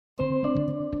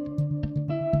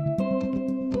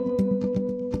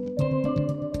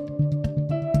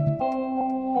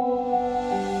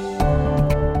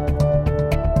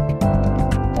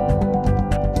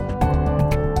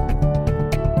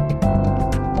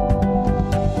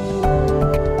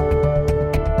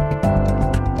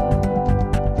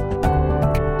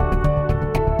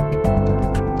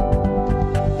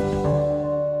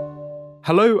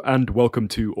Hello and welcome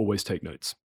to Always Take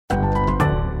Notes.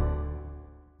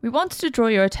 We wanted to draw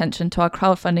your attention to our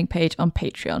crowdfunding page on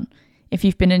Patreon. If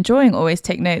you've been enjoying Always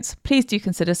Take Notes, please do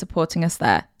consider supporting us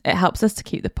there. It helps us to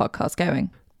keep the podcast going.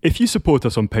 If you support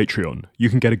us on Patreon, you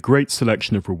can get a great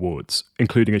selection of rewards,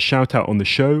 including a shout out on the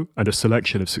show and a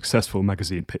selection of successful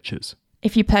magazine pictures.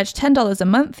 If you pledge $10 a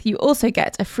month, you also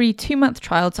get a free 2-month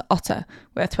trial to Otter,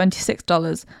 worth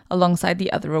 $26, alongside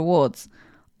the other rewards.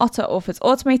 Otter offers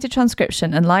automated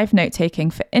transcription and live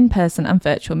note-taking for in-person and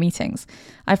virtual meetings.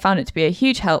 I found it to be a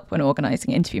huge help when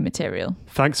organising interview material.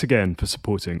 Thanks again for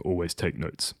supporting Always Take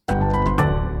Notes.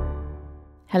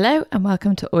 Hello and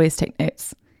welcome to Always Take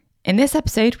Notes. In this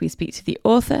episode, we speak to the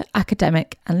author,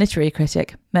 academic and literary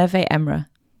critic, Merve Emre.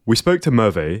 We spoke to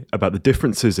Merve about the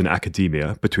differences in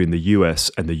academia between the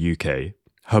US and the UK,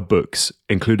 her books,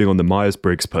 including on the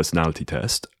Myers-Briggs personality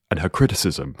test, and her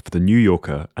criticism for the New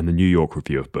Yorker and the New York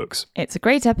Review of Books. It's a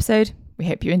great episode. We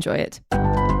hope you enjoy it.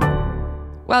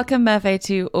 Welcome, Merve,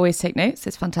 to Always Take Notes.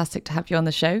 It's fantastic to have you on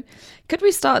the show. Could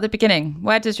we start at the beginning?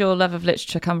 Where does your love of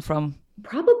literature come from?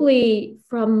 Probably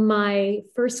from my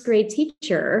first grade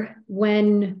teacher.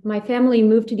 When my family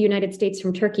moved to the United States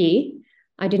from Turkey,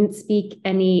 I didn't speak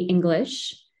any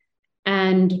English,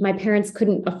 and my parents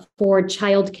couldn't afford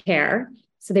childcare.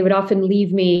 So they would often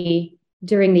leave me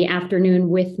during the afternoon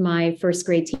with my first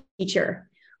grade teacher,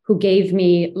 who gave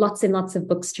me lots and lots of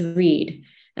books to read.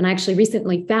 And I actually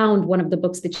recently found one of the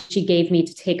books that she gave me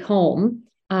to take home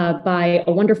by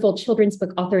a wonderful children's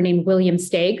book author named William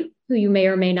Steig, who you may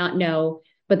or may not know,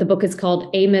 but the book is called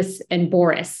Amos and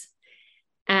Boris.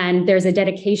 And there's a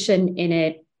dedication in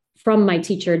it from my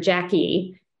teacher,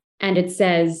 Jackie, and it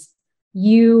says,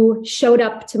 "You showed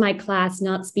up to my class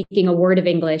not speaking a word of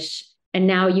English, and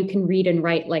now you can read and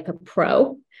write like a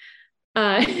pro."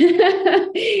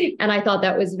 And I thought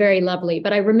that was very lovely.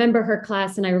 But I remember her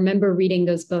class, and I remember reading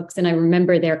those books, and I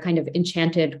remember their kind of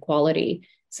enchanted quality.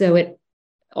 So it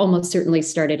almost certainly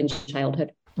started in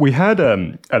childhood. We had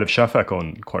Elif Shafak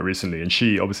on quite recently, and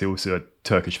she obviously also a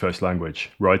Turkish first language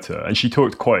writer, and she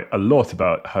talked quite a lot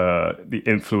about the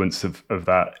influence of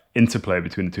that interplay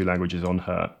between the two languages on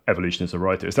her evolution as a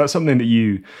writer. Is that something that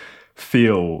you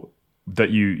feel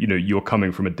that you're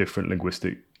coming from a different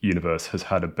linguistic universe has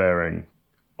had a bearing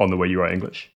on the way you write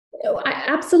English?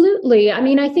 Absolutely. I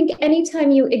mean, I think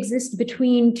anytime you exist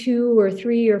between 2 or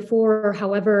 3 or 4 or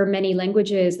however many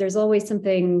languages, there's always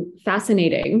something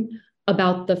fascinating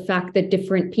about the fact that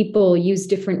different people use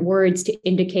different words to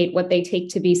indicate what they take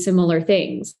to be similar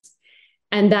things.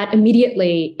 And that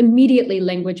immediately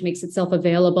language makes itself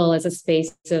available as a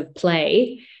space of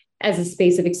play, as a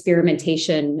space of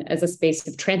experimentation, as a space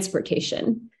of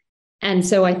transportation. And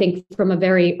so I think from a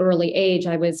very early age,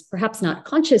 I was perhaps not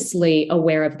consciously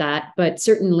aware of that, but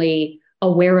certainly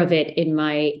aware of it in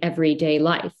my everyday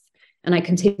life. And I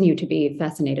continue to be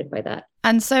fascinated by that.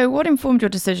 And so what informed your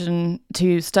decision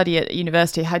to study at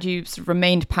university? Had you sort of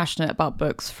remained passionate about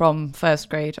books from first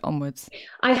grade onwards?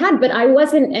 I had, but I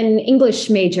wasn't an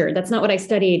English major. That's not what I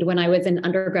studied when I was an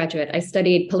undergraduate. I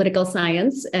studied political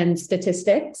science and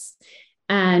statistics.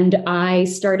 And I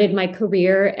started my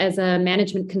career as a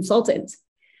management consultant.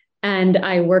 And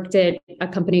I worked at a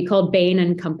company called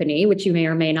Bain & Company, which you may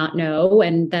or may not know.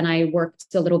 And then I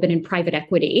worked a little bit in private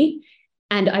equity.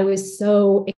 And I was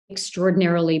so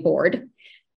extraordinarily bored.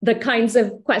 The kinds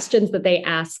of questions that they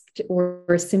asked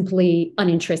were simply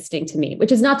uninteresting to me,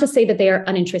 which is not to say that they are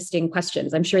uninteresting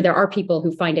questions. I'm sure there are people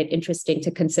who find it interesting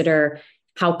to consider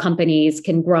how companies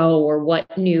can grow or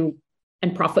what new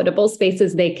and profitable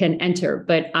spaces they can enter,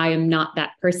 but I am not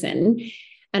that person.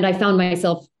 And I found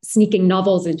myself sneaking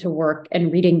novels into work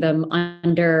and reading them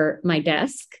under my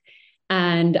desk.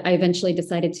 And I eventually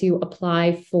decided to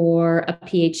apply for a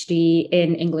PhD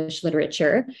in English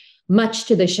literature, much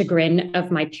to the chagrin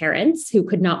of my parents, who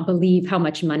could not believe how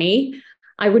much money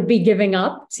I would be giving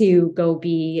up to go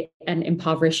be an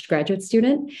impoverished graduate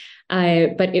student.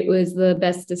 But it was the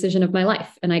best decision of my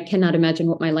life. And I cannot imagine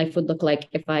what my life would look like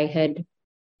if I had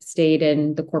stayed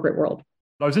in the corporate world.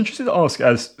 I was interested to ask,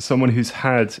 as someone who's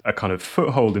had a kind of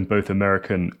foothold in both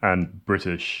American and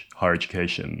British higher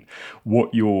education,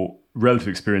 what your relative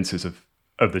experiences of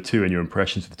the two and your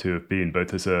impressions of the two have been,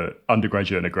 both as an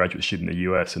undergraduate and a graduate student in the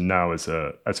US and now as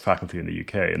faculty in the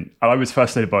UK. And I was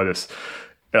fascinated by this.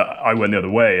 I went the other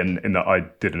way in that I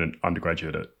did an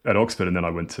undergraduate at Oxford, and then I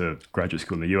went to graduate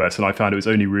school in the US. And I found it was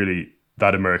only really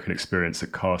that American experience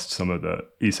that cast some of the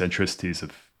eccentricities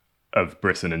of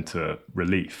Britain into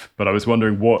relief. But I was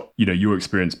wondering what, your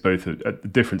experience both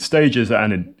at different stages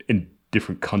and in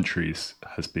different countries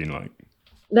has been like.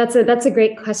 That's a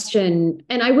great question.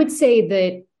 And I would say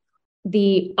that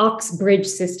the Oxbridge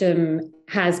system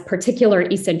has particular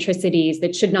eccentricities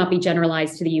that should not be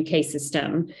generalized to the UK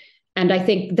system. And I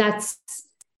think that's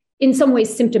in some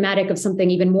ways symptomatic of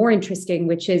something even more interesting,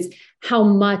 which is how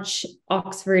much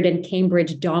Oxford and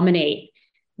Cambridge dominate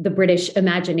the British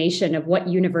imagination of what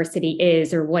university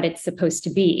is or what it's supposed to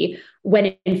be,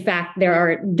 when in fact there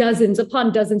are dozens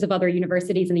upon dozens of other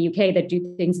universities in the UK that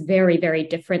do things very, very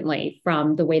differently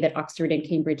from the way that Oxford and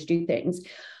Cambridge do things.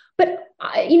 But,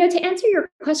 to answer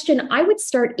your question, I would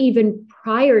start even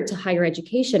prior to higher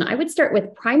education. I would start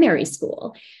with primary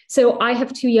school. So I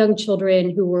have two young children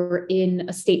who were in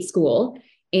a state school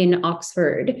in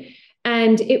Oxford.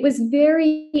 And it was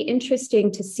very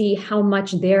interesting to see how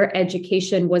much their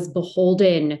education was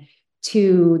beholden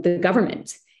to the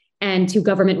government and to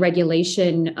government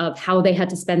regulation of how they had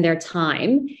to spend their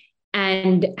time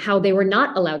and how they were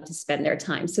not allowed to spend their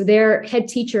time. So their head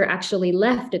teacher actually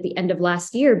left at the end of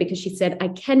last year because she said, I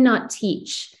cannot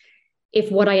teach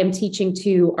if what I am teaching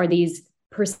to are these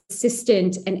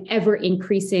persistent and ever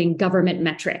increasing government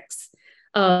metrics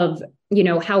of,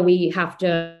 how we have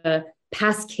to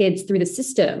pass kids through the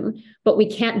system, but we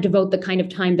can't devote the kind of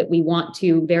time that we want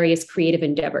to various creative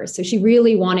endeavors. So she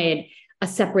really wanted a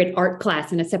separate art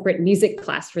class and a separate music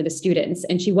class for the students,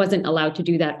 and she wasn't allowed to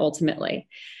do that ultimately.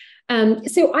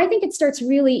 So I think it starts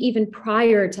really even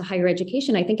prior to higher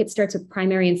education. I think it starts with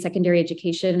primary and secondary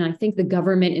education. And I think the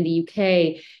government in the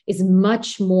UK is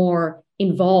much more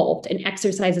involved and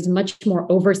exercises much more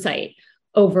oversight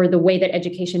over the way that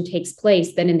education takes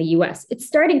place than in the US. It's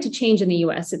starting to change in the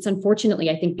US. It's unfortunately,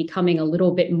 I think, becoming a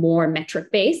little bit more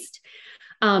metric-based.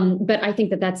 But I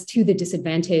think that that's to the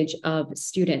disadvantage of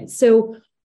students. So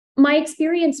my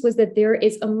experience was that there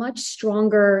is a much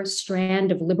stronger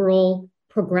strand of liberal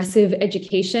progressive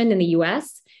education in the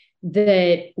US,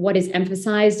 that what is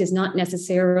emphasized is not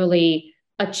necessarily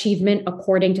achievement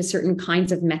according to certain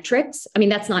kinds of metrics. I mean,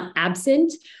 that's not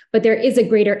absent, but there is a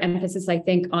greater emphasis, I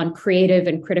think, on creative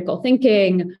and critical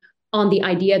thinking, on the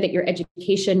idea that your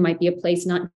education might be a place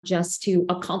not just to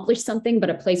accomplish something, but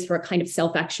a place for a kind of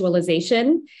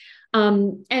self-actualization.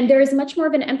 And there is much more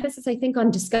of an emphasis, I think,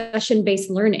 on discussion-based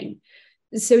learning.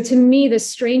 So to me, the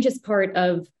strangest part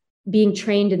of being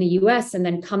trained in the US and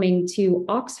then coming to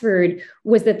Oxford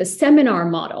was that the seminar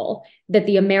model that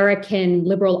the American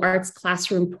liberal arts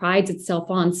classroom prides itself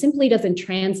on simply doesn't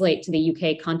translate to the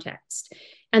UK context.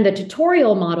 And the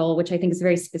tutorial model, which I think is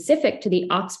very specific to the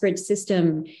Oxford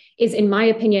system, is, in my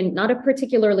opinion, not a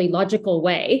particularly logical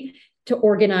way to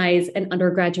organize an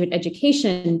undergraduate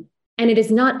education. And it is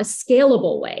not a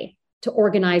scalable way to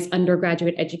organize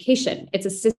undergraduate education. It's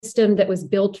a system that was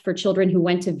built for children who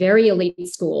went to very elite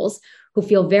schools, who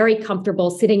feel very comfortable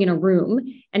sitting in a room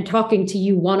and talking to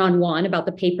you one-on-one about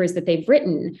the papers that they've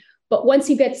written. But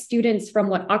once you get students from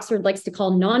what Oxford likes to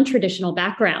call non-traditional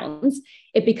backgrounds,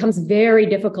 it becomes very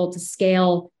difficult to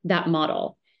scale that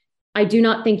model. I do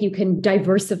not think you can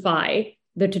diversify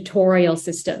the tutorial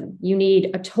system. You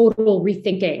need a total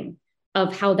rethinking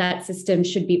of how that system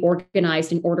should be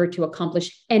organized in order to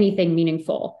accomplish anything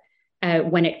meaningful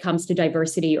when it comes to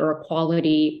diversity or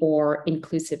equality or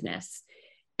inclusiveness.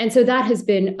 And so that has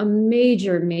been a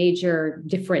major, major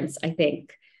difference, I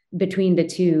think, between the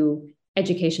two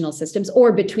educational systems,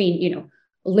 or between,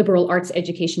 liberal arts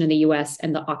education in the US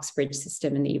and the Oxford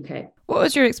system in the UK. What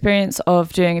was your experience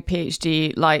of doing a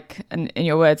PhD like, in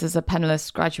your words, as a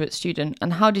penniless graduate student?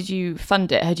 And how did you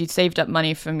fund it? Had you saved up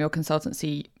money from your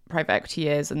consultancy private equity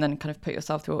years and then kind of put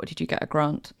yourself through it, or did you get a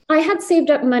grant? I had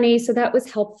saved up money, so that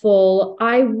was helpful.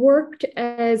 I worked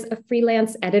as a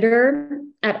freelance editor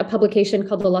at a publication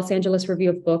called the Los Angeles Review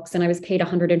of Books, and I was paid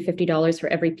 $150 for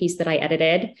every piece that I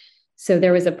edited. So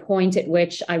there was a point at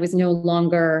which I no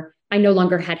longer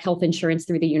had health insurance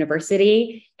through the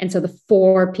university. And so the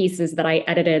 4 pieces that I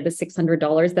edited, the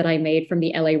 $600 that I made from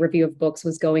the LA Review of Books,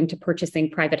 was going to purchasing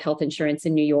private health insurance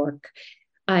in New York.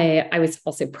 I was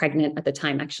also pregnant at the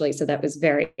time, actually, so that was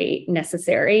very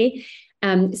necessary.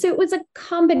 So it was a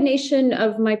combination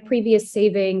of my previous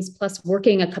savings plus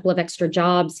working a couple of extra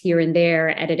jobs here and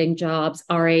there, editing jobs,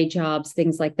 RA jobs,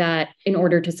 things like that, in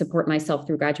order to support myself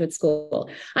through graduate school.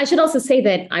 I should also say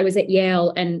that I was at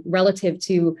Yale, and relative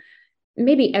to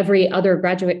maybe every other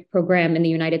graduate program in the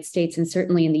United States and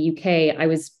certainly in the UK, I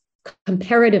was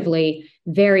comparatively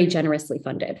very generously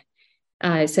funded.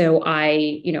 So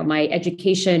my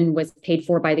education was paid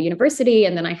for by the university,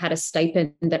 and then I had a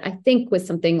stipend that I think was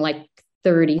something like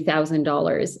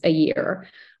 $30,000 a year,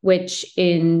 which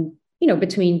in,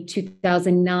 between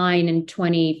 2009 and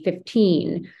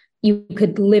 2015, you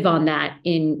could live on that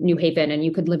in New Haven, and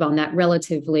you could live on that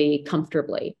relatively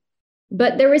comfortably.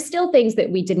 But there were still things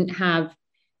that we didn't have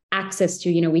access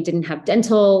to. We didn't have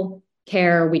dental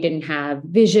care. We didn't have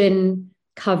vision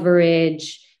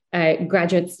coverage.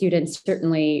 Graduate students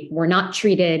certainly were not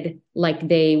treated like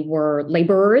they were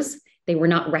laborers. They were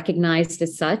not recognized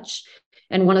as such.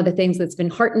 And one of the things that's been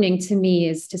heartening to me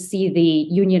is to see the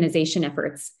unionization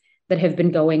efforts that have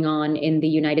been going on in the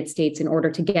United States in order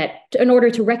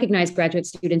to recognize graduate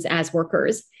students as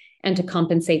workers and to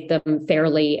compensate them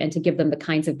fairly and to give them the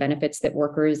kinds of benefits that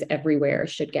workers everywhere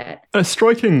should get. A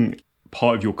striking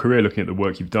part of your career, looking at the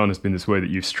work you've done, has been this way that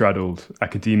you've straddled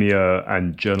academia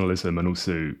and journalism and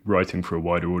also writing for a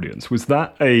wider audience. Was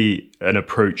that an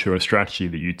approach or a strategy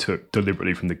that you took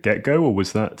deliberately from the get-go, or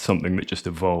was that something that just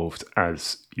evolved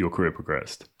as your career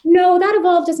progressed? No, that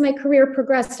evolved as my career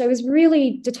progressed. I was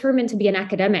really determined to be an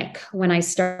academic when I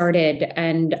started,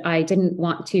 and I didn't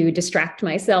want to distract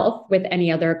myself with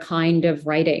any other kind of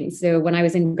writing. So when I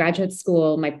was in graduate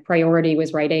school, my priority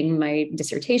was writing my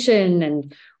dissertation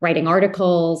and writing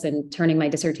articles and turning my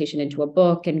dissertation into a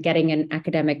book and getting an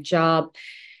academic job.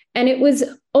 And it was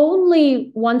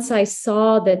only once I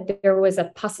saw that there was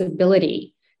a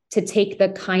possibility to take the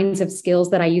kinds of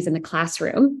skills that I use in the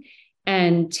classroom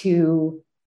and to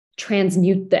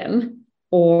transmute them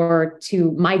or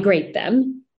to migrate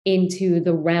them into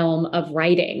the realm of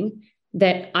writing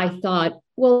that I thought,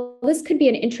 well, this could be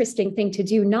an interesting thing to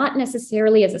do, not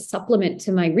necessarily as a supplement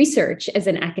to my research as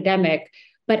an academic,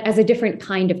 but as a different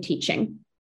kind of teaching.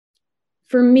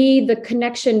 For me, the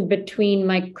connection between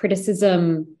my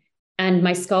criticism and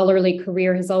my scholarly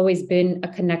career has always been a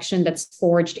connection that's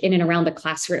forged in and around the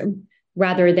classroom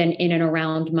rather than in and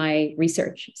around my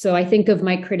research. So I think of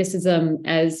my criticism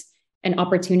as an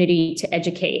opportunity to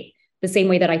educate, the same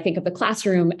way that I think of the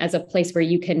classroom as a place where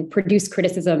you can produce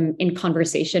criticism in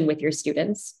conversation with your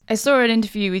students. I saw an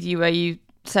interview with you where you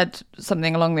said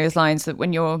something along those lines, that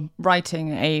when you're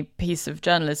writing a piece of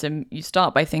journalism, you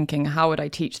start by thinking, how would I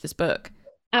teach this book?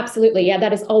 Absolutely. Yeah,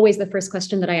 that is always the first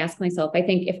question that I ask myself. I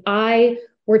think if I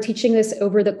were teaching this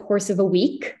over the course of a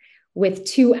week with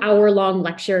 2-hour-long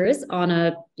lectures on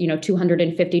a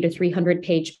 250 to 300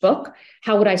 page book,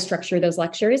 how would I structure those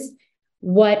lectures?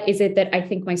 What is it that I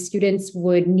think my students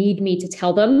would need me to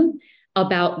tell them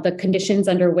about the conditions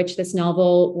under which this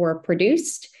novel were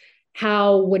produced?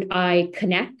 How would I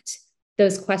connect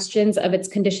those questions of its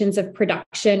conditions of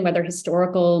production, whether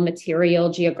historical, material,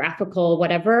 geographical,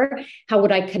 whatever? How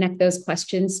would I connect those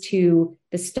questions to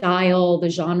the style, the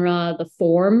genre, the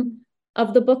form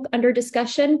of the book under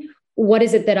discussion? What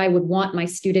is it that I would want my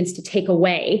students to take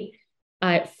away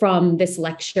from this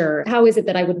lecture? How is it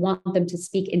that I would want them to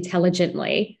speak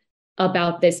intelligently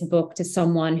about this book to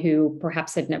someone who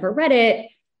perhaps had never read it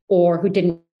or who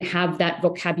didn't have that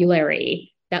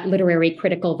vocabulary, that literary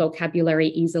critical vocabulary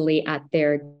easily at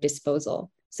their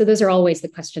disposal? So those are always the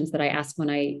questions that I ask when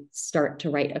I start to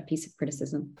write a piece of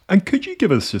criticism. And could you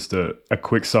give us just a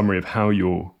quick summary of how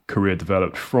your career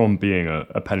developed from being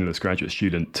a penniless graduate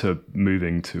student to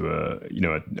moving to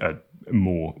a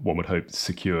more, one would hope,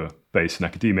 secure base in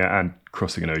academia and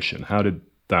crossing an ocean? How did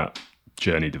that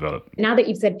journey develop? Now that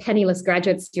you've said penniless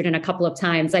graduate student a couple of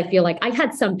times, I feel like I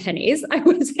had some pennies. I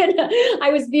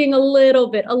was being a little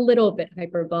bit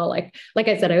hyperbolic. Like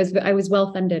I said, I was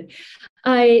well funded.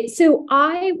 So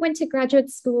I went to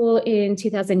graduate school in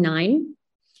 2009.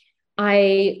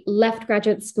 I left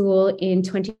graduate school in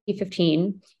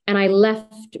 2015, and I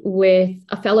left with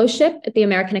a fellowship at the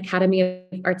American Academy of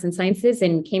Arts and Sciences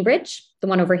in Cambridge, the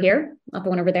one over here, not the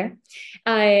one over there.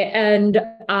 And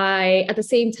I, at the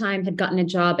same time, had gotten a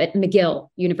job at McGill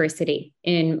University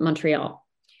in Montreal.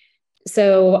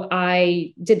 So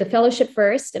I did the fellowship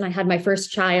first, and I had my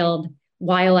first child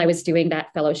while I was doing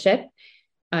that fellowship.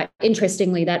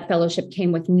 Interestingly, that fellowship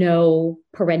came with no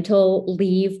parental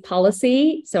leave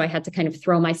policy. So I had to kind of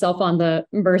throw myself on the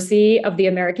mercy of the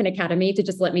American Academy to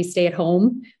just let me stay at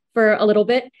home for a little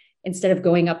bit instead of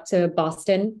going up to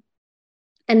Boston.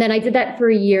 And then I did that for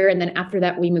a year. And then after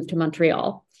that, we moved to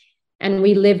Montreal. And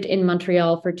we lived in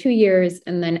Montreal for 2 years.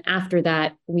 And then after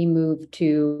that, we moved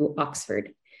to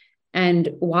Oxford. And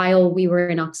while we were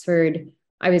in Oxford,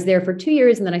 I was there for 2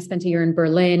 years. And then I spent a year in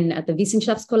Berlin at the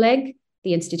Wissenschaftskolleg,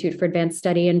 the Institute for Advanced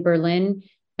Study in Berlin,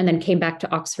 and then came back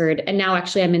to Oxford. And now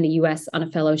actually I'm in the US on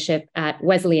a fellowship at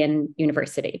Wesleyan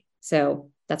University. So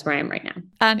that's where I am right now.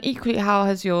 And equally, how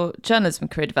has your journalism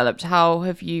career developed? How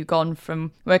have you gone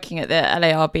from working at the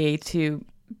LARB to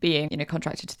being,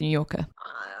 contracted to the New Yorker?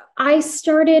 I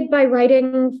started by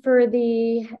writing for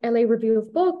the LA Review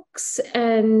of Books,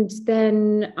 and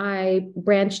then I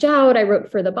branched out. I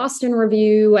wrote for the Boston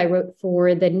Review. I wrote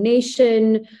for The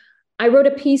Nation. I wrote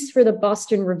a piece for the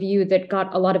Boston Review that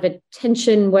got a lot of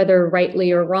attention, whether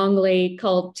rightly or wrongly,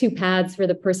 called Two Paths for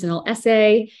the Personal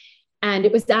Essay. And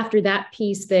it was after that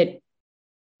piece that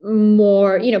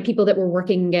more, people that were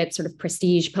working at sort of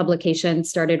prestige publications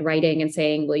started writing and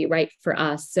saying, will you write for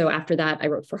us? So after that, I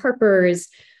wrote for Harper's,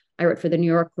 I wrote for the New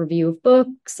York Review of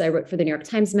Books, I wrote for the New York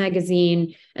Times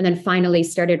Magazine, and then finally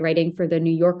started writing for the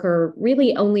New Yorker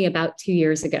really only about 2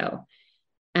 years ago,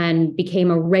 and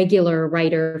became a regular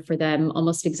writer for them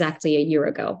almost exactly a year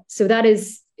ago. So that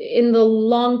is, in the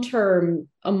long term,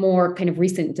 a more kind of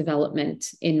recent development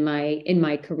in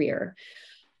my career.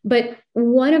 But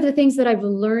one of the things that I've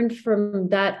learned from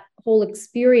that whole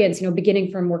experience,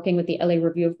 beginning from working with the LA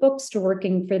Review of Books to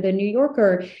working for the New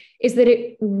Yorker, is that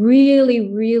it really,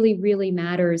 really, really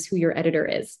matters who your editor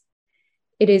is.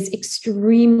 It is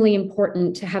extremely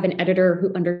important to have an editor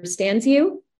who understands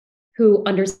you, who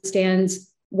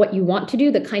understands what you want to do,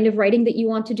 the kind of writing that you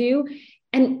want to do,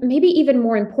 and maybe even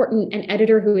more important, an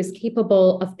editor who is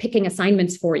capable of picking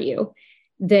assignments for you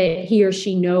that he or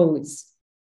she knows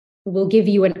will give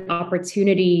you an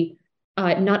opportunity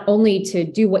not only to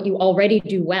do what you already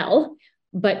do well,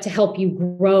 but to help you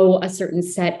grow a certain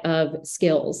set of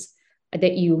skills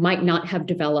that you might not have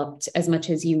developed as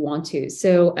much as you want to.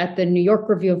 So at the New York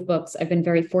Review of Books, I've been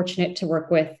very fortunate to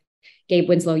work with Gabe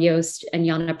Winslow Yost and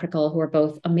Jana Prickel, who are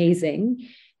both amazing.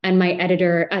 And my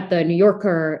editor at the New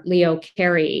Yorker, Leo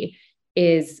Carey,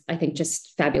 is, I think,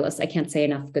 just fabulous. I can't say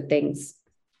enough good things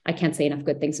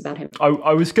about him.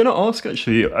 I was going to ask,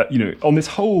 actually, on this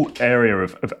whole area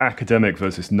of academic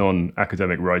versus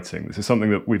non-academic writing, this is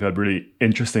something that we've had really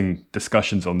interesting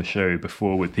discussions on the show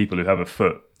before with people who have a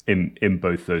foot in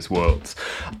both those worlds.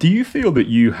 Do you feel that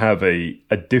you have a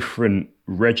different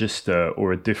register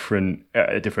or a different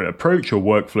approach or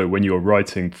workflow when you're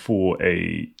writing for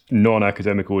a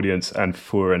non-academic audience and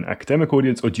for an academic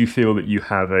audience, or do you feel that you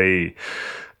have an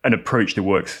approach that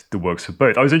works for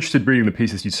both? I was interested reading the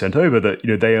pieces you sent over that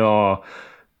they are.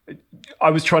 I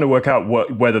was trying to work out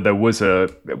whether there was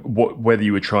whether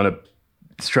you were trying to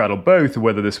straddle both, or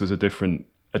whether this was a different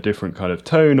kind of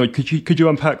tone, or could you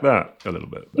unpack that a little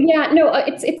bit? Yeah, no,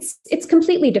 it's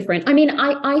completely different. I mean,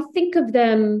 I think of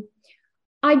them.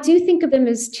 I do think of them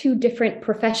as two different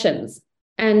professions,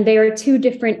 and they are two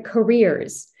different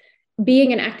careers.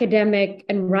 Being an academic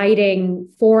and writing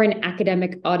for an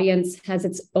academic audience has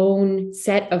its own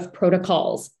set of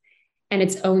protocols and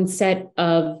its own set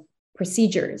of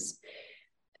procedures.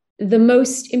 The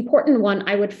most important one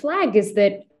I would flag is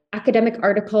that academic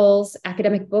articles,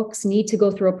 academic books need to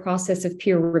go through a process of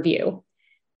peer review.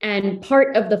 And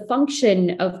part of the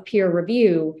function of peer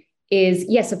review is,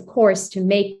 yes, of course, to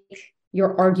make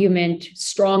your argument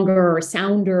stronger or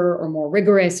sounder or more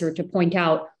rigorous, or to point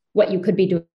out what you could be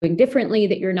doing differently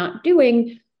that you're not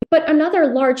doing. But another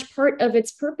large part of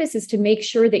its purpose is to make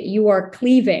sure that you are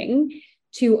cleaving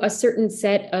to a certain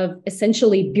set of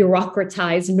essentially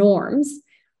bureaucratized norms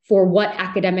for what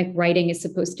academic writing is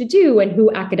supposed to do and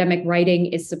who academic writing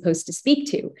is supposed to speak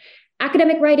to.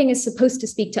 Academic writing is supposed to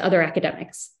speak to other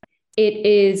academics. It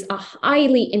is a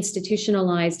highly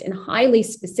institutionalized and highly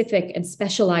specific and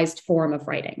specialized form of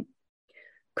writing.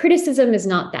 Criticism is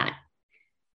not that.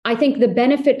 I think the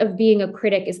benefit of being a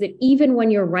critic is that even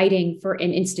when you're writing for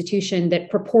an institution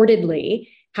that purportedly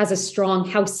has a strong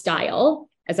house style,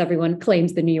 as everyone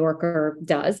claims the New Yorker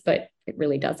does, but it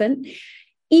really doesn't,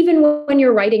 even when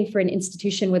you're writing for an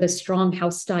institution with a strong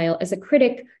house style, as a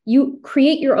critic, you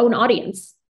create your own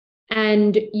audience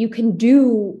and you can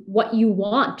do what you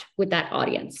want with that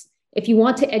audience. If you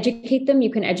want to educate them, you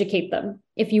can educate them.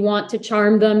 If you want to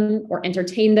charm them or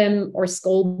entertain them or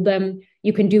scold them,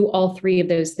 you can do all three of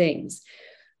those things.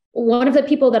 One of the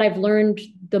people that I've learned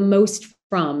the most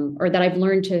from, or that I've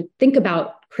learned to think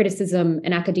about criticism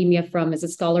and academia from, is a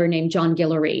scholar named John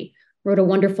Guillory. Wrote a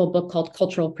wonderful book called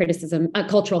Cultural Capital,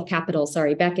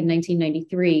 back in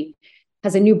 1993,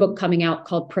 has a new book coming out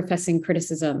called Professing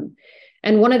Criticism.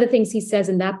 And one of the things he says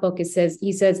in that book is,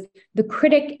 he says, the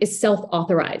critic is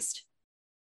self-authorized.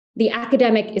 The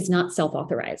academic is not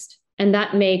self-authorized. And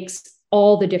that makes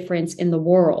all the difference in the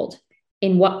world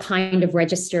in what kind of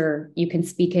register you can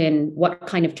speak in, what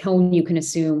kind of tone you can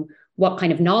assume, what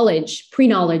kind of knowledge,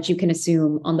 pre-knowledge you can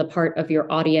assume on the part of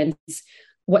your audience,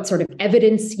 what sort of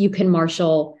evidence you can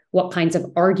marshal, what kinds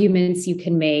of arguments you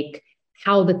can make,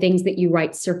 how the things that you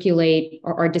write circulate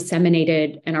or are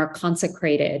disseminated and are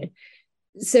consecrated.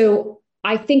 So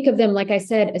I think of them, like I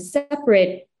said, as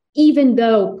separate, even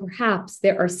though perhaps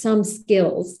there are some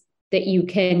skills that you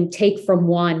can take from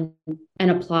one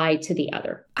and apply to the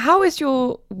other. How is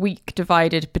your week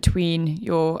divided between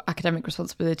your academic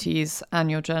responsibilities and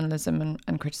your journalism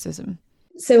and criticism?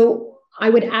 So I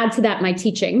would add to that my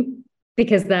teaching,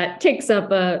 because that takes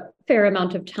up a fair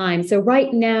amount of time. So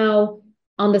right now,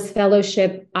 on this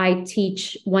fellowship, I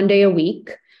teach 1 day a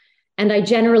week. And I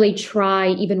generally try,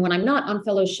 even when I'm not on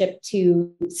fellowship,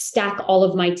 to stack all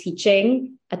of my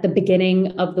teaching at the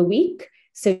beginning of the week.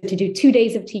 So to do 2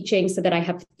 days of teaching so that I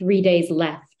have 3 days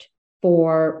left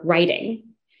for writing.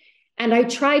 And I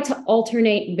try to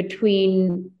alternate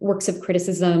between works of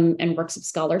criticism and works of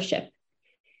scholarship.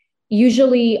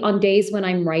 Usually on days when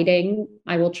I'm writing,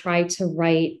 I will try to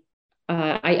write,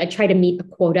 I try to meet a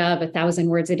quota of 1,000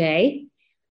 words a day.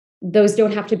 Those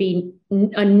don't have to be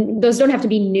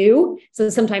new. So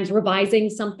sometimes revising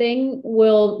something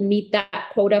will meet that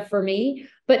quota for me,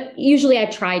 but usually I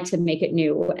try to make it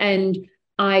new. And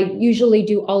I usually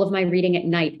do all of my reading at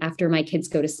night after my kids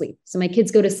go to sleep. So my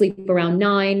kids go to sleep around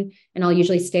 9, and I'll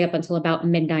usually stay up until about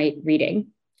midnight reading.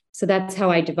 So that's how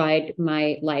I divide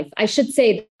my life. I should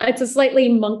say it's a slightly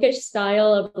monkish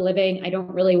style of living. I don't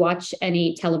really watch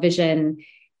any television.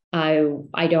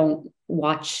 I don't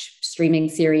watch streaming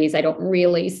series. I don't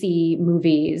really see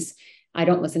movies. I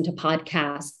don't listen to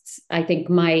podcasts. I think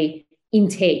my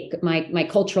intake, my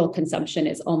cultural consumption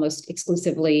is almost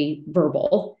exclusively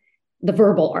verbal, the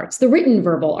verbal arts, the written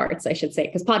verbal arts, I should say,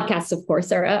 because podcasts, of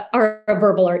course, are a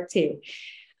verbal art too.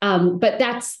 But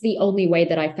that's the only way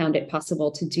that I found it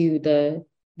possible to do the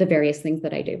various things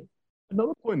that I do.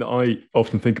 Another point that I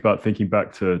often think about, thinking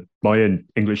back to my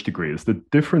English degree, is the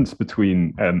difference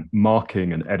between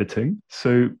marking and editing.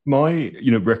 So my,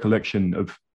 recollection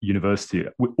of university,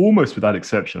 almost without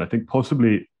exception, I think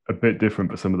possibly a bit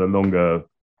different for some of the longer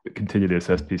continually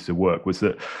assessed pieces of work, was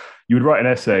that you would write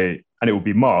an essay and it would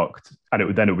be marked and it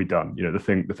would be done. The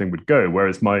thing would go.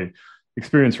 Whereas my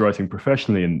experience writing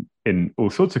professionally in all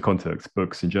sorts of contexts,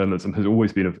 books and journalism, has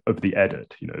always been of the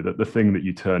edit. That the thing that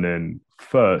you turn in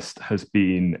first is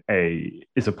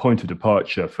a point of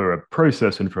departure for a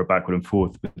process and for a backward and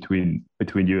forth between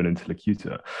you and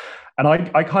interlocutor. And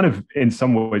I kind of, in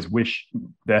some ways, wish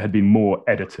there had been more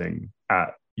editing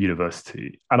at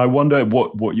university. And I wonder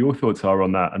what your thoughts are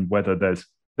on that, and whether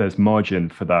there's margin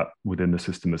for that within the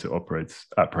system as it operates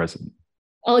at present.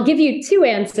 I'll give you 2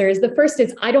 answers. The first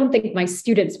is, I don't think my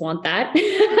students want that.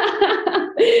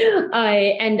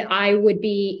 I would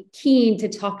be keen to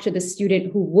talk to the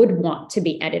student who would want to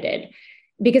be edited,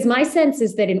 because my sense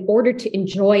is that in order to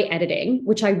enjoy editing,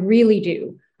 which I really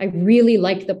do, I really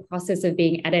like the process of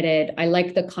being edited. I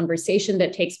like the conversation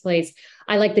that takes place.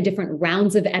 I like the different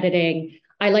rounds of editing.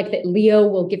 I like that Leo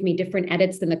will give me different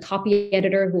edits than the copy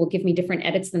editor, who will give me different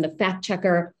edits than the fact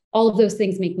checker. All of those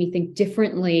things make me think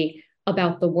differently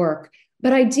about the work.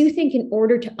 But I do think in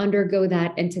order to undergo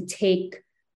that and to take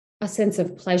a sense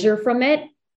of pleasure from it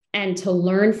and to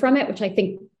learn from it, which I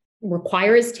think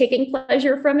requires taking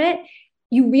pleasure from it,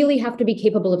 you really have to be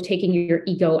capable of taking your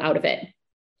ego out of it.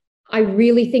 I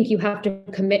really think you have to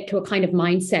commit to a kind of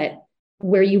mindset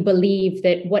where you believe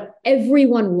that what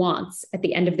everyone wants at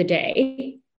the end of the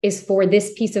day is for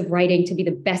this piece of writing to be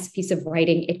the best piece of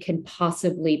writing it can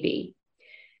possibly be.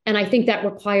 And I think that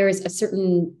requires a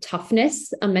certain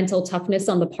toughness, a mental toughness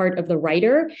on the part of the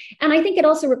writer. And I think it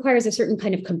also requires a certain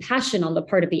kind of compassion on the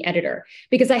part of the editor,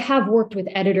 because I have worked with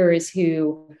editors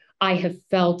who I have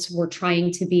felt were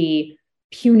trying to be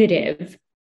punitive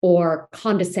or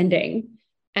condescending.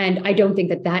 And I don't think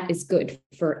that that is good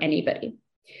for anybody.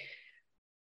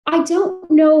 I don't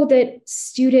know that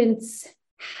students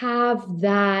have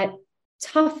that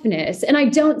toughness. And I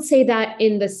don't say that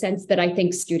in the sense that I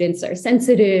think students are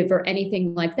sensitive or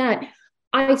anything like that.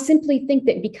 I simply think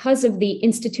that because of the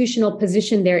institutional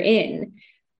position they're in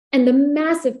and the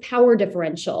massive power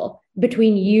differential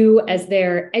between you as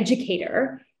their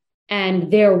educator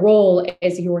and their role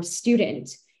as your student,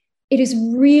 it is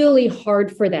really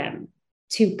hard for them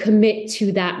to commit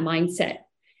to that mindset.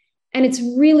 And it's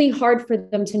really hard for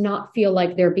them to not feel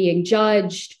like they're being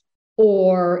judged,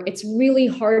 or it's really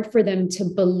hard for them to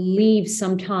believe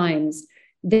sometimes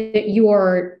that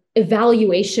your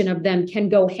evaluation of them can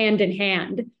go hand in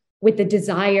hand with the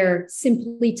desire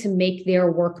simply to make their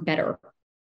work better.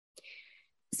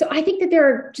 So I think that there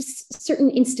are just certain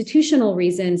institutional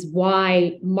reasons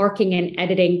why marking and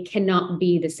editing cannot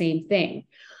be the same thing.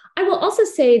 I will also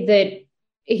say that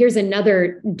here's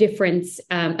another difference,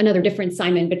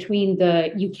 Simon, between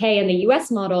the UK and the US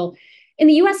model. In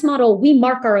the US model, we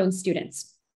mark our own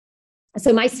students.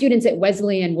 So my students at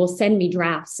Wesleyan will send me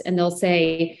drafts and they'll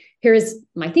say, here's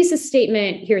my thesis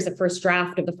statement, here's a first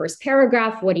draft of the first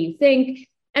paragraph, what do you think?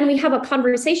 And we have a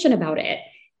conversation about it.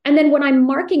 And then when I'm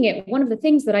marking it, one of the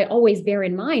things that I always bear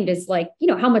in mind is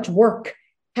how much work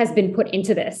has been put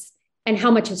into this and how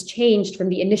much has changed from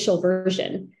the initial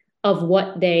version of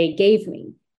what they gave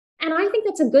me. And I think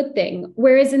that's a good thing.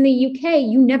 Whereas in the UK,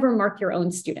 you never mark your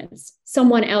own students.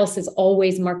 Someone else is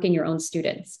always marking your own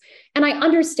students. And I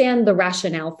understand the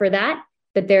rationale for that,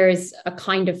 that there's a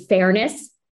kind of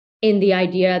fairness in the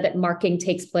idea that marking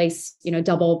takes place,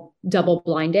 double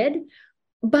blinded.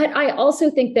 But I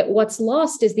also think that what's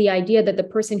lost is the idea that the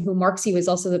person who marks you is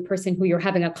also the person who you're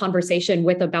having a conversation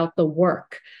with about the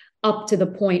work up to the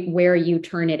point where you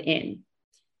turn it in.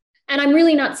 And I'm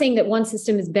really not saying that one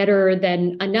system is better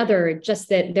than another, just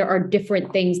that there are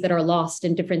different things that are lost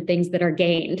and different things that are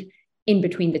gained in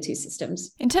between the two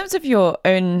systems. In terms of your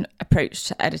own approach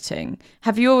to editing,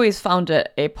 have you always found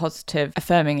it a positive,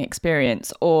 affirming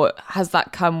experience, or has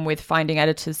that come with finding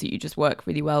editors that you just work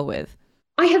really well with?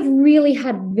 I have really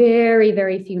had very,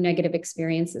 very few negative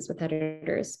experiences with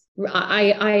editors.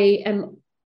 I am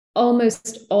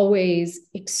almost always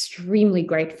extremely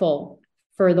grateful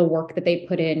for the work that they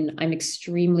put in. I'm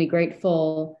extremely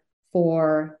grateful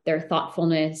for their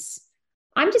thoughtfulness.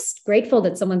 I'm just grateful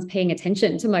that someone's paying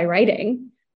attention to my writing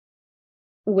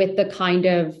with the kind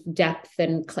of depth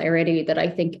and clarity that I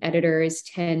think editors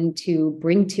tend to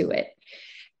bring to it.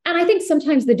 And I think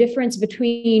sometimes the difference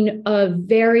between a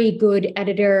very good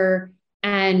editor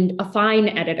and a fine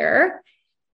editor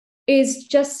is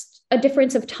just a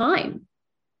difference of time.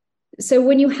 So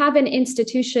when you have an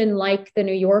institution like the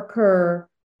New Yorker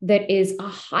that is a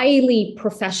highly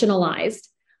professionalized,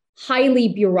 highly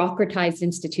bureaucratized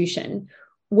institution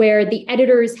where the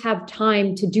editors have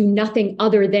time to do nothing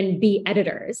other than be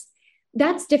editors,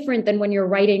 that's different than when you're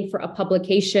writing for a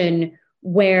publication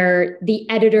where the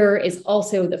editor is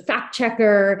also the fact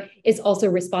checker, is also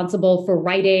responsible for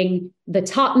writing the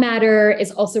top matter,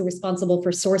 is also responsible for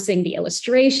sourcing the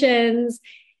illustrations.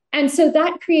 And so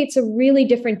that creates a really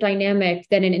different dynamic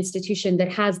than an institution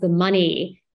that has the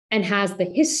money and has the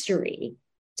history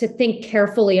to think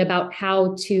carefully about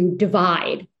how to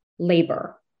divide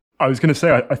labor. I was going to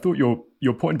say, I thought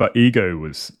your point about ego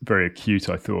was very acute,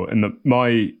 I thought. And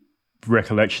my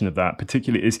recollection of that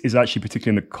particularly is actually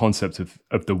particularly in the concept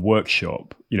of the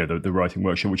workshop, the writing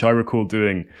workshop, which I recall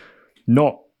doing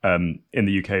not in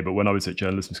the UK, but when I was at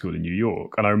journalism school in New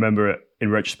York. And I remember it in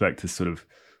retrospect as sort of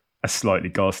a slightly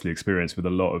ghastly experience with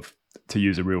a lot of, to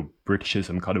use a real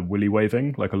Britishism, kind of willy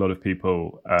waving, like a lot of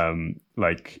people trying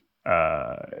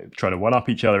to one up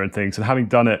each other and things. And having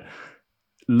done it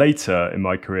later in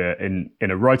my career in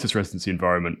a writer's residency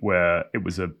environment where it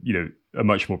was a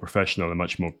much more professional and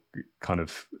much more kind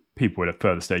of people at a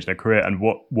further stage in their career. And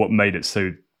what made it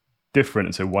so different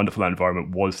and so wonderful that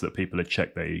environment was that people had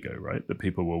checked their ego, right? That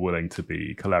people were willing to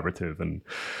be collaborative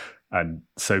and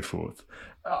so forth.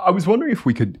 I was wondering if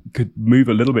we could move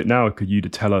a little bit now, could you to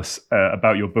tell us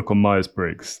about your book on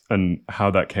Myers-Briggs and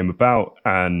how that came about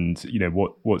and,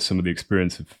 what some of the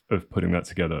experience of putting that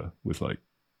together was like.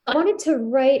 I wanted to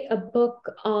write a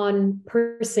book on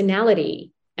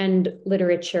personality and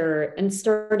literature and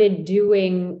started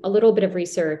doing a little bit of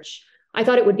research. I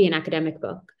thought it would be an academic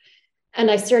book.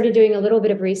 And I started doing a little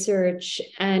bit of research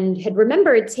and had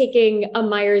remembered taking a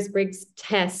Myers-Briggs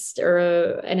test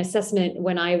or an assessment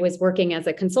when I was working as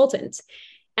a consultant.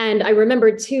 And I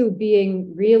remember too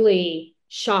being really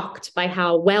shocked by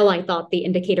how well I thought the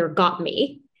indicator got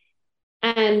me.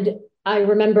 And I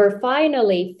remember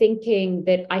finally thinking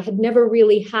that I had never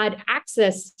really had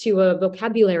access to a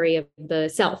vocabulary of the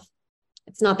self.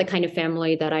 It's not the kind of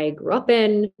family that I grew up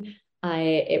in.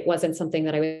 It wasn't something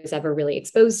that I was ever really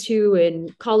exposed to in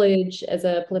college as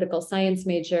a political science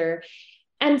major.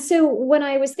 And so when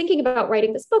I was thinking about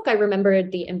writing this book, I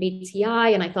remembered the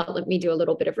MBTI and I thought, let me do a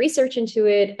little bit of research into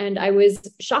it. And I was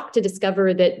shocked to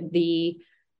discover that the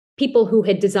people who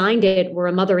had designed it were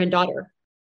a mother and daughter.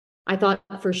 I thought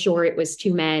for sure it was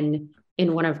two men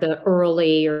in one of the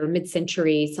early or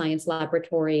mid-century science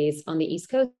laboratories on the East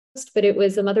Coast, but it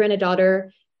was a mother and a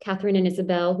daughter, Catherine and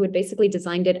Isabel, who had basically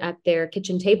designed it at their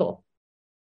kitchen table.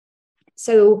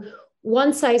 So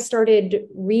once I started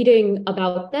reading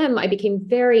about them, I became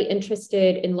very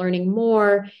interested in learning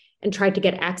more and tried to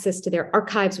get access to their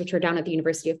archives, which are down at the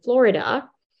University of Florida.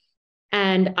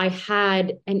 And I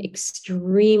had an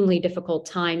extremely difficult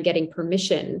time getting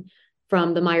permission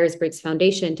from the Myers-Briggs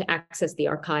Foundation to access the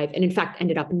archive, and in fact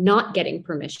ended up not getting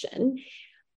permission.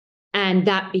 And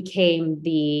that became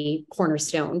the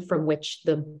cornerstone from which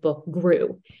the book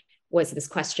grew, was this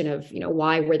question of,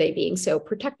 why were they being so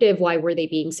protective? Why were they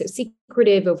being so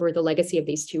secretive over the legacy of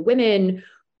these two women?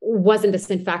 Wasn't this,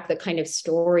 in fact, the kind of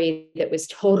story that was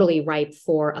totally ripe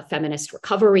for a feminist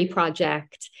recovery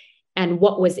project? And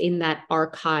what was in that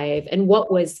archive and what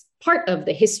was part of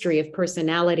the history of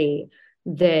personality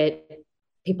that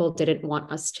people didn't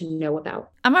want us to know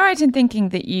about. Am I right in thinking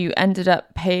that you ended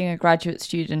up paying a graduate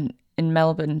student in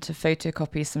Melbourne to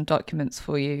photocopy some documents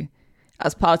for you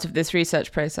as part of this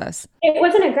research process? It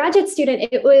wasn't a graduate student.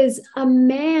 It was a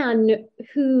man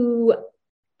who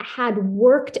had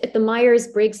worked at the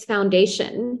Myers-Briggs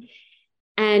Foundation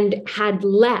and had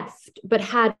left, but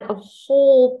had a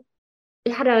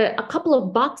couple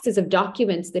of boxes of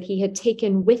documents that he had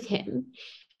taken with him.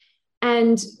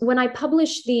 And when I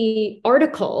published the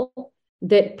article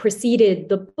that preceded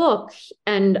the book,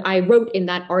 and I wrote in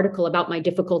that article about my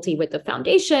difficulty with the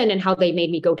foundation and how they made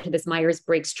me go to this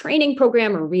Myers-Briggs training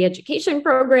program or re-education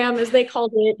program, as they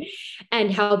called it,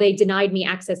 and how they denied me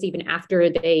access even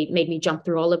after they made me jump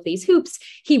through all of these hoops,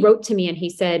 he wrote to me and he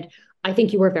said, I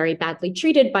think you were very badly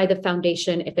treated by the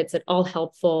foundation. If it's at all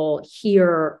helpful,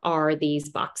 here are these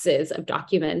boxes of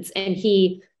documents. And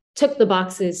he took the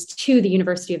boxes to the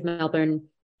University of Melbourne,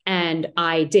 and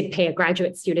I did pay a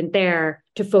graduate student there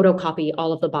to photocopy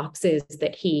all of the boxes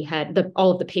that he had,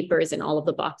 all of the papers and all of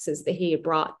the boxes that he had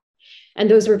brought.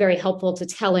 And those were very helpful to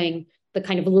telling the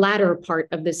kind of latter part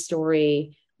of this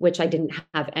story, which I didn't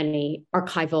have any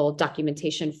archival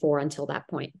documentation for until that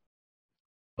point.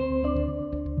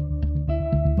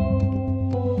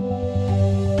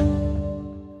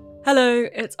 Hello,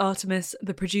 it's Artemis,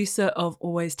 the producer of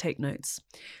Always Take Notes.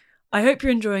 I hope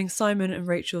you're enjoying Simon and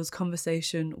Rachel's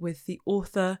conversation with the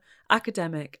author,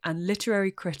 academic and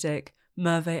literary critic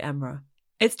Merve Emre.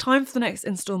 It's time for the next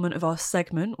instalment of our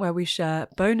segment where we share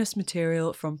bonus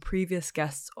material from previous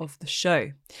guests of the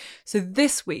show. So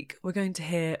this week we're going to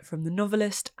hear from the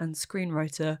novelist and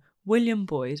screenwriter William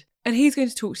Boyd, and he's going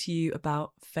to talk to you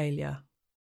about failure.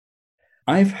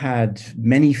 I've had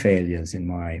many failures in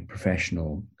my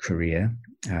professional career.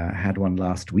 I had one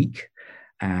last week,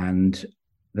 and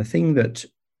the thing that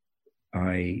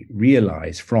I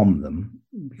realize from them,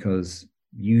 because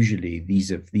usually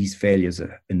these failures,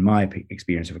 in my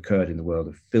experience, have occurred in the world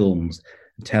of films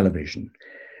and television,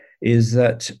 is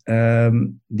that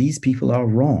these people are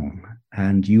wrong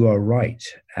and you are right.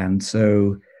 And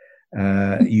so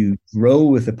you roll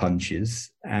with the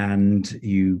punches and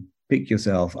you pick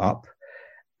yourself up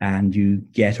and you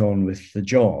get on with the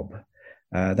job.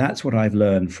 That's what I've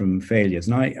learned from failures.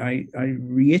 And I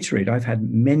reiterate, I've had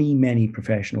many, many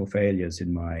professional failures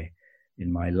in my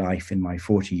life, in my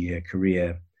 40-year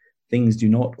career. Things do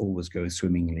not always go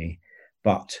swimmingly,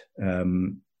 but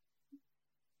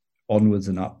onwards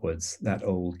and upwards, that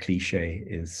old cliche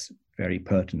is very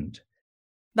pertinent.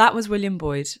 That was William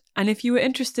Boyd, and if you were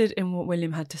interested in what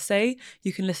William had to say,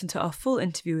 you can listen to our full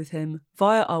interview with him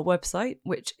via our website,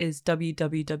 which is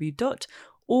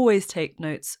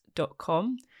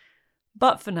www.alwaystakenotes.com.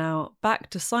 But for now, back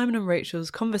to Simon and Rachel's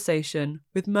conversation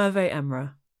with Merve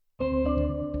Emre.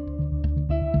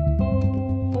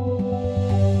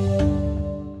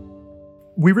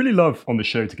 We really love on the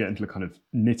show to get into the kind of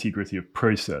nitty gritty of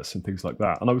process and things like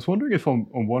that. And I was wondering if on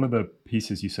one of the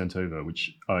pieces you sent over,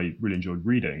 which I really enjoyed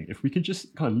reading, if we could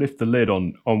just kind of lift the lid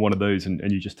on one of those and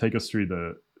you just take us through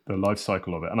the life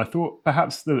cycle of it. And I thought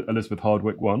perhaps the Elizabeth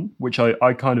Hardwicke one, which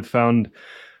I kind of found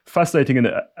fascinating, and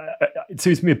it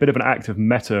seems to me a bit of an act of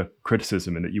meta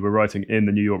criticism in that you were writing in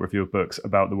the New York Review of Books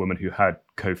about the woman who had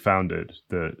co-founded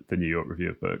the New York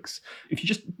Review of Books. If you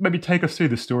just maybe take us through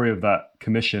the story of that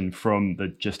commission from the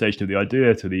gestation of the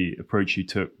idea to the approach you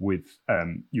took with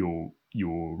your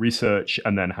research,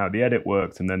 and then how the edit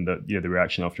worked, and then the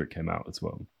reaction after it came out as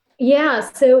well. Yeah,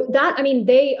 so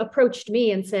they approached me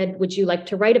and said, would you like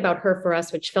to write about her for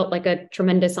us, which felt like a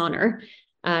tremendous honor.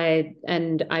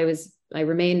 And I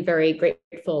remain very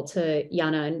grateful to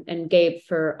Jana and Gabe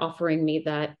for offering me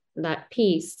that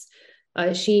piece.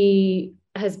 She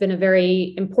has been a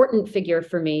very important figure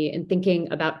for me in thinking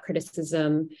about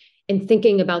criticism, in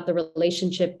thinking about the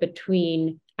relationship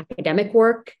between academic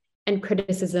work and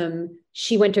criticism.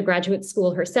 She went to graduate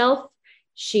school herself.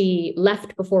 She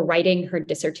left before writing her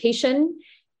dissertation.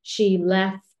 She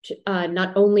left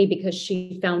not only because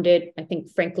she found it, I think,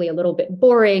 frankly, a little bit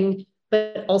boring,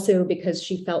 but also because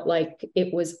she felt like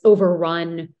it was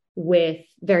overrun with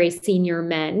very senior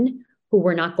men who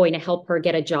were not going to help her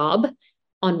get a job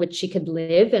on which she could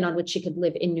live and on which she could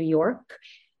live in New York.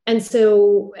 And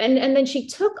so, and then she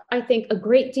took, I think, a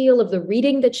great deal of the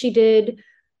reading that she did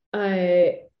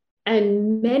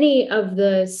and many of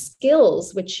the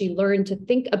skills which she learned to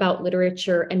think about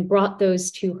literature and brought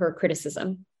those to her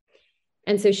criticism.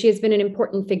 And so she has been an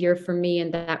important figure for me in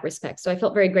that respect. So I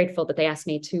felt very grateful that they asked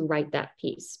me to write that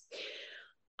piece.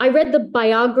 I read the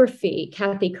biography,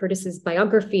 Kathy Curtis's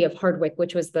biography of Hardwicke,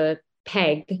 which was the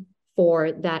peg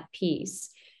for that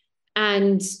piece.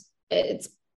 And it's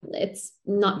it's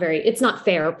not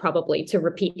fair probably to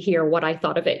repeat here what I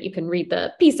thought of it. You can read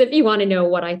the piece if you want to know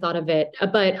what I thought of it.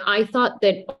 But I thought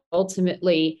that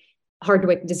ultimately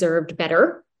Hardwicke deserved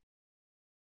better.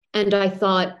 And I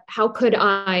thought, how could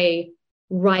I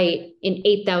write in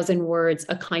 8,000 words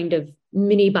a kind of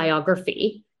mini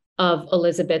biography of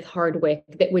Elizabeth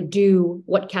Hardwicke that would do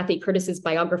what Kathy Curtis's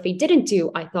biography didn't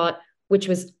do, I thought, which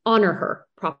was honor her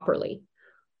properly.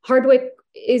 Hardwicke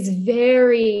is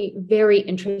very, very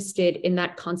interested in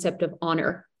that concept of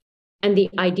honor and the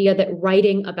idea that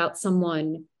writing about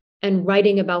someone and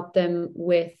writing about them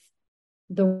with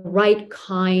the right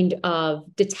kind of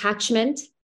detachment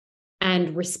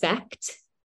and respect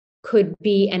could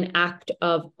be an act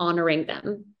of honoring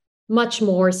them, much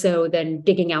more so than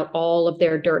digging out all of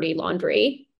their dirty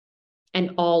laundry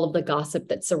and all of the gossip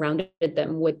that surrounded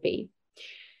them would be.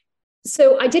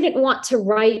 So I didn't want to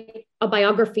write a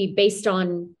biography based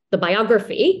on the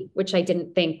biography, which I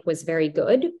didn't think was very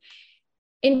good.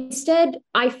 Instead,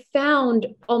 I found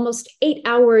almost 8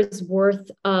 hours worth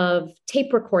of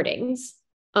tape recordings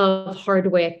of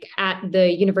Hardwicke at the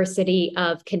University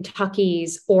of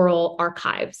Kentucky's oral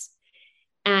archives.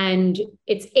 And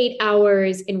it's 8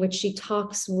 hours in which she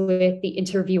talks with the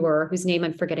interviewer, whose name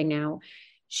I'm forgetting now.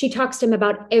 She talks to him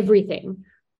about everything,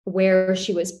 where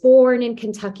she was born in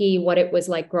Kentucky, what it was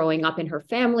like growing up in her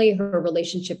family, her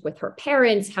relationship with her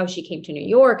parents, how she came to New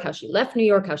York, how she left New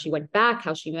York, how she went back,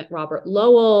 how she met Robert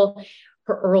Lowell,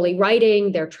 her early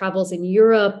writing, their travels in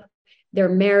Europe, their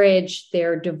marriage,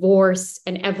 their divorce,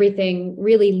 and everything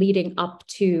really leading up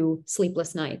to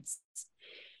Sleepless Nights.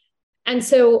 And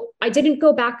so I didn't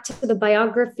go back to the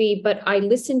biography, but I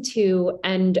listened to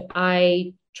and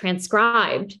I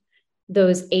transcribed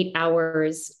those 8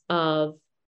 hours of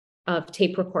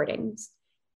tape recordings.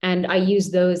 And I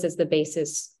used those as the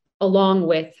basis, along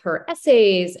with her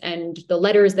essays and the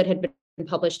letters that had been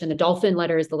published in the Dolphin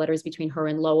letters, the letters between her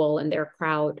and Lowell and their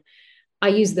crowd. I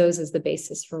used those as the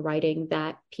basis for writing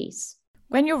that piece.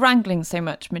 When you're wrangling so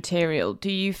much material,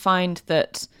 do you find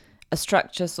that a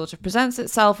structure sort of presents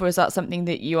itself, or is that something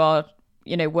that you are,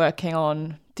 working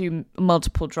on through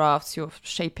multiple drafts? You're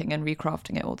shaping and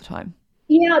recrafting it all the time?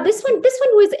 Yeah, this one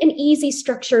was an easy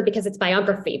structure because it's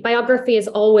biography. Biography is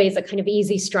always a kind of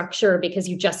easy structure because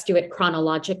you just do it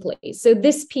chronologically. So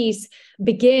this piece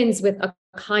begins with a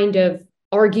kind of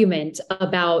argument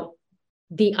about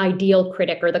the ideal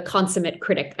critic, or the consummate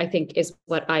critic, I think is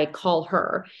what I call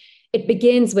her. It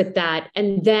begins with that,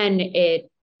 and then it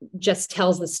just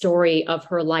tells the story of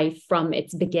her life from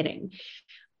its beginning.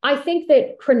 I think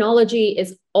that chronology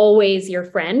is always your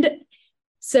friend.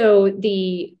 So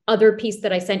the other piece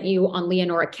that I sent you on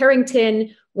Leonora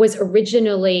Carrington was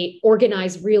originally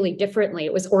organized really differently.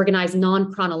 It was organized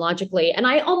non-chronologically. And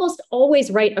I almost always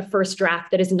write a first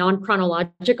draft that is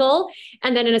non-chronological.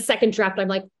 And then in a second draft, I'm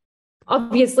like,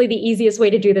 obviously the easiest way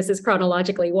to do this is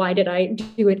chronologically. Why did I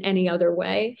do it any other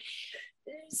way?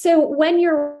 So when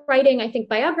you're writing, I think,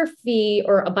 biography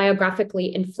or a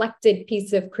biographically inflected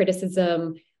piece of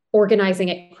criticism, organizing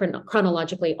it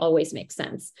chronologically always makes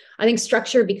sense. I think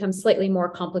structure becomes slightly more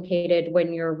complicated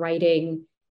when you're writing,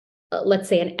 let's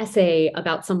say, an essay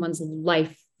about someone's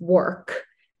life work,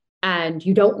 and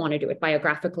you don't want to do it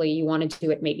biographically. You want to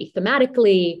do it maybe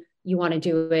thematically. You want to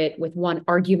do it with one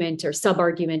argument or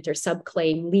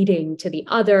sub-claim leading to the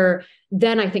other.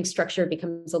 Then I think structure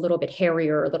becomes a little bit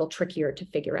hairier, a little trickier to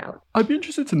figure out. I'd be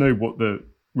interested to know what the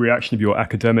reaction of your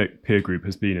academic peer group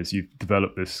has been as you've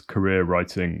developed this career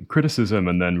writing criticism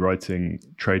and then writing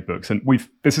trade books. And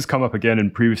this has come up again in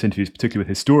previous interviews, particularly with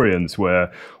historians,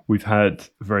 where we've had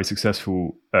very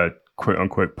successful quote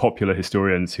unquote popular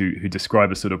historians who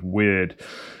describe a sort of weird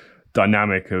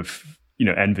dynamic of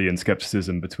envy and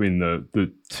skepticism between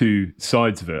the two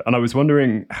sides of it. And I was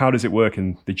wondering, how does it work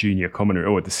in the junior common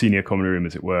room, or the senior common room,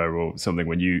 as it were, or something,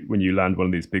 when you land one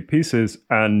of these big pieces?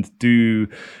 And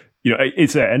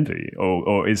is there envy,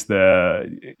 or is there,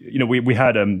 we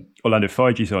had Orlando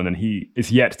Figes on, and he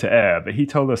is yet to air, but he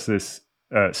told us this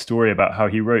story about how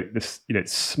he wrote this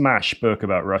smash book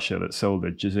about Russia that sold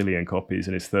a gazillion copies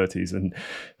in his 30s, and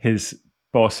his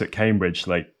boss at Cambridge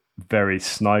very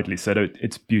snidely said, "Oh,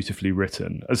 it's beautifully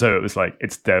written," as though it was like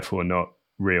it's therefore not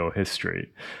real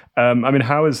history.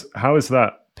 How has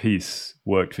that piece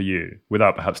worked for you,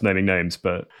 without perhaps naming names?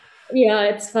 But yeah,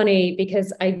 it's funny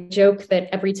because I joke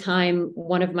that every time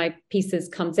one of my pieces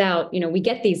comes out, we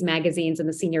get these magazines in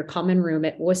the senior common room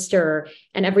at Worcester,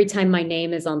 and every time my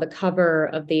name is on the cover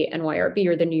of the NYRB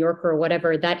or the New Yorker or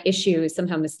whatever, that issue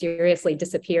somehow mysteriously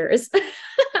disappears.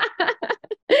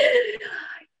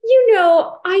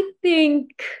 I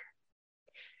think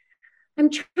I'm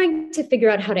trying to figure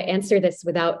out how to answer this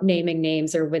without naming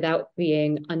names or without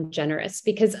being ungenerous,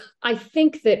 because I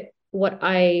think that what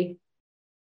I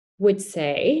would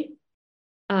say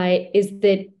is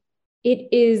that it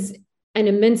is an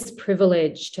immense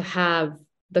privilege to have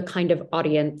the kind of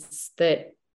audience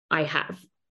that I have.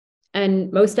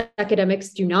 And most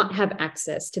academics do not have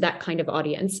access to that kind of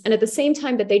audience. And at the same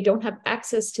time that they don't have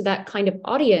access to that kind of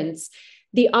audience,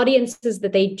 the audiences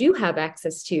that they do have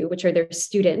access to, which are their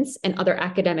students and other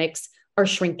academics, are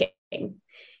shrinking.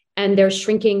 And they're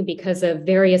shrinking because of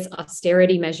various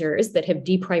austerity measures that have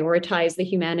deprioritized the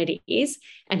humanities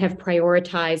and have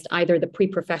prioritized either the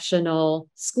pre-professional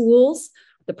schools,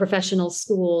 the professional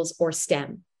schools, or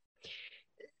STEM.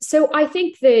 So I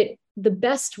think that the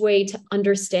best way to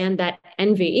understand that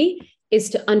envy is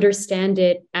to understand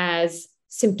it as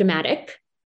symptomatic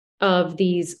of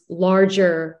these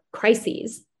larger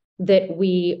crises that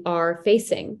we are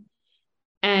facing,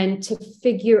 and to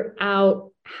figure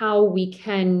out how we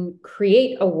can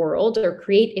create a world or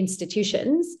create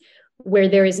institutions where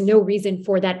there is no reason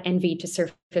for that envy to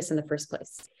surface in the first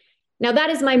place. Now,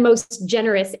 that is my most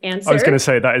generous answer. I was going to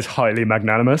say that is highly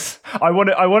magnanimous. I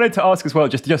wanted to ask as well,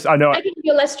 just I know I can give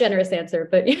you a less generous answer,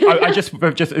 but I just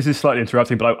this is slightly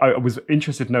interrupting, but I was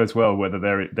interested to know as well whether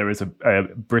there is a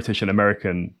British and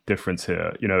American difference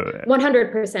here.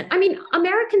 100%. I mean,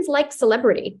 Americans like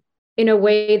celebrity in a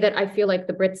way that I feel like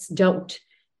the Brits don't,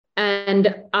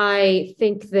 and I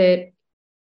think that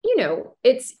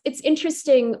it's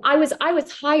interesting. I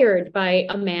was hired by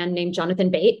a man named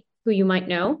Jonathan Bate, who you might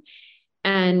know,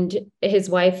 and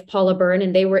his wife, Paula Byrne,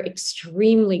 and they were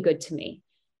extremely good to me.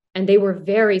 And they were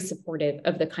very supportive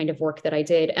of the kind of work that I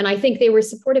did. And I think they were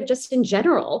supportive just in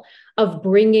general of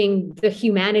bringing the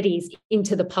humanities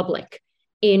into the public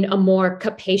in a more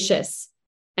capacious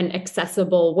and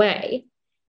accessible way.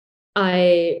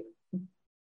 They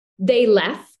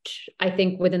left, I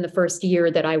think, within the first year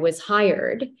that I was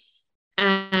hired.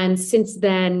 And since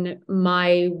then,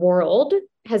 my world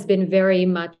has been very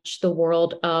much the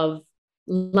world of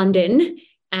London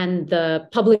and the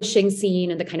publishing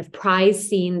scene and the kind of prize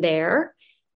scene there.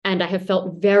 And I have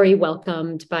felt very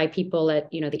welcomed by people at,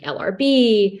 the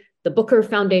LRB, the Booker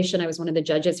Foundation. I was one of the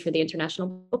judges for the International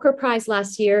Booker Prize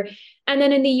last year. And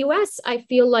then in the US, I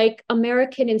feel like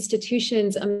American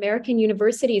institutions, American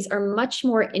universities are much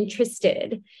more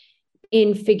interested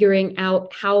in figuring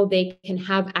out how they can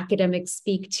have academics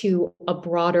speak to a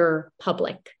broader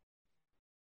public.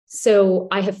 So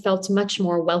I have felt much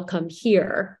more welcome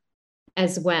here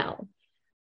as well.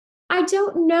 I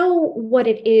don't know what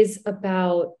it is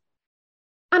about,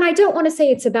 and I don't want to say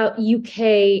it's about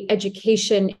UK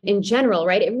education in general,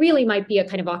 right? It really might be a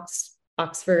kind of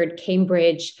Oxford,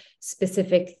 Cambridge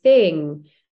specific thing,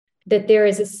 that there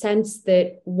is a sense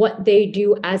that what they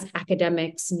do as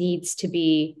academics needs to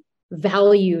be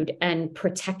valued and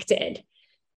protected.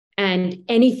 And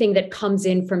anything that comes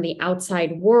in from the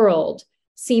outside world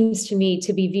seems to me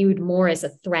to be viewed more as a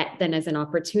threat than as an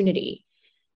opportunity.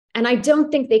 And I don't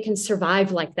think they can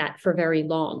survive like that for very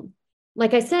long.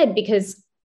 Like I said, because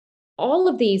all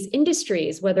of these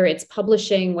industries, whether it's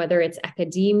publishing, whether it's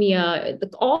academia,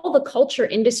 all the culture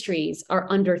industries are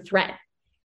under threat.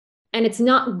 And it's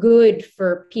not good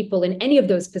for people in any of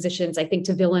those positions, I think,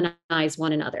 to villainize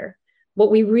one another. What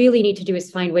we really need to do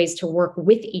is find ways to work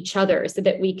with each other so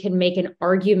that we can make an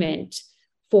argument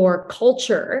for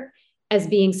culture as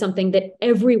being something that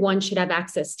everyone should have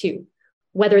access to,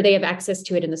 whether they have access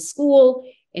to it in the school,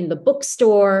 in the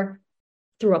bookstore,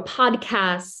 through a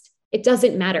podcast. It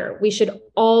doesn't matter. We should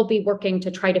all be working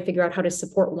to try to figure out how to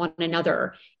support one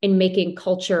another in making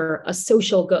culture a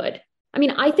social good. I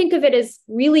mean, I think of it as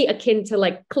really akin to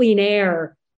like clean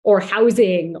air or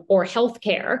housing or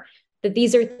healthcare, that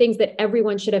these are things that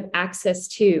everyone should have access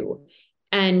to,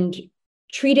 and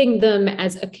treating them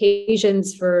as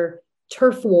occasions for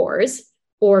turf wars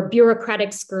or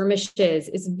bureaucratic skirmishes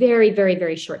is very, very,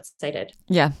 very short-sighted.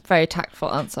 Yeah, very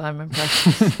tactful answer. I'm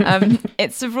impressed.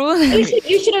 It's a rule.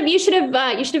 You should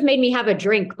have made me have a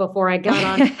drink before I got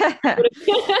on.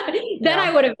 Then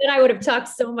I would have talked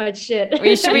so much shit.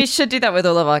 We should do that with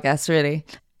all of our guests, really.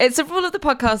 It's a rule of the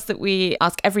podcast that we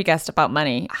ask every guest about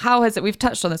money. How has it, we've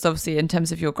touched on this obviously in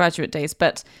terms of your graduate days,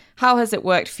 but how has it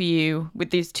worked for you with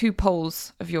these two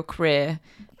poles of your career?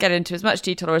 Get into as much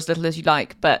detail or as little as you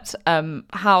like, but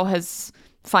how has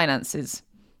finances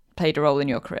played a role in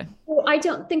your career? Well, I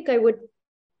don't think I would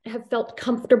have felt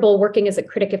comfortable working as a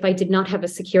critic if I did not have a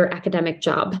secure academic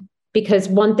job. Because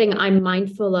one thing I'm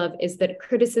mindful of is that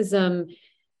criticism,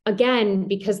 again,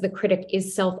 because the critic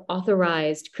is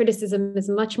self-authorized, criticism is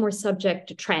much more subject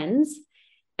to trends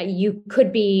you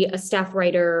could be a staff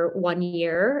writer one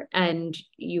year and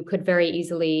you could very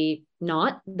easily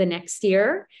not the next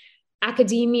year.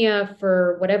 Academia,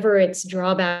 for whatever its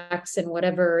drawbacks and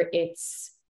whatever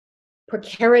its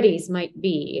precarities might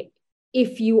be,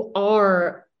 if you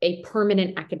are a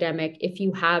permanent academic, if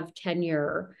you have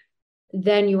tenure,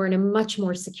 then you are in a much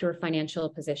more secure financial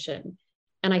position.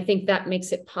 And I think that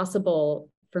makes it possible,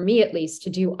 for me at least, to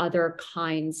do other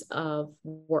kinds of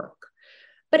work.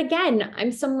 But again,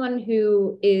 I'm someone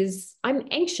I'm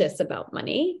anxious about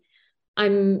money.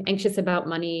 I'm anxious about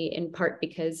money in part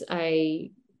because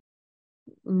I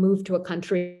moved to a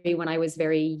country when I was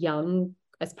very young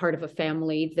as part of a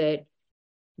family that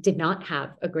did not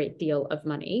have a great deal of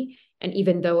money. And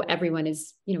even though everyone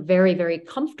is, very, very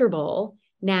comfortable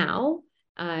now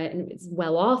and is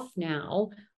well off now,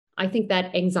 I think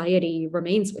that anxiety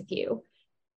remains with you.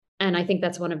 And I think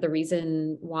that's one of the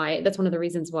reasons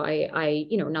why I,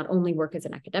 not only work as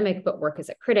an academic, but work as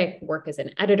a critic, work as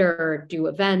an editor, do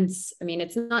events. I mean,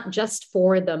 it's not just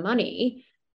for the money,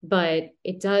 but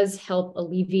it does help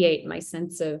alleviate my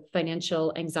sense of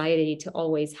financial anxiety to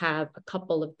always have a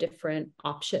couple of different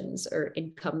options or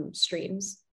income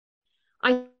streams.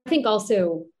 I think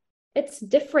also it's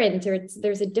different, or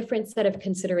there's a different set of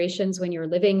considerations when you're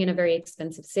living in a very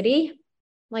expensive city,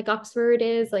 like Oxford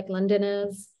is, like London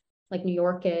is, like New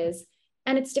York is.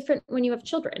 And it's different when you have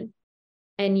children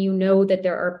and you know that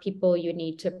there are people you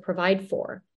need to provide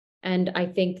for. And I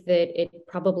think that it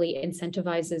probably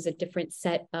incentivizes a different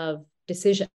set of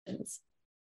decisions.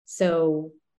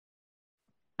 So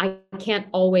I can't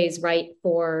always write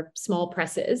for small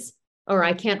presses, or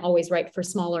I can't always write for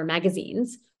smaller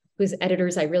magazines whose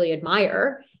editors I really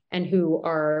admire and who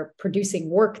are producing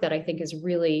work that I think is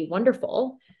really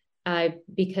wonderful,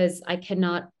 because I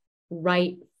cannot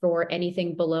write for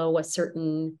anything below a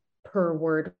certain per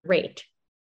word rate.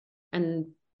 And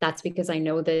that's because I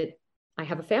know that I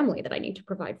have a family that I need to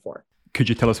provide for. Could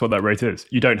you tell us what that rate is?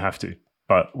 You don't have to,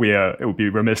 but it would be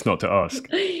remiss not to ask.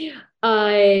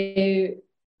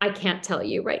 I can't tell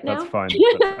you right now. That's fine.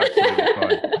 That's absolutely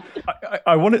fine.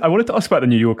 I wanted to ask about The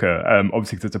New Yorker,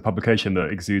 obviously because it's a publication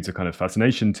that exudes a kind of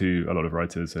fascination to a lot of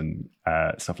writers and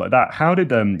stuff like that. How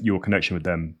did your connection with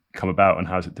them come about, and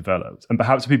how has it developed? And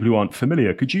perhaps for people who aren't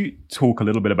familiar, could you talk a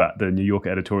little bit about the New Yorker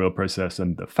editorial process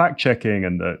and the fact checking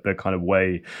and the kind of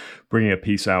way bringing a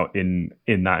piece out in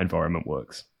that environment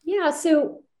works? Yeah,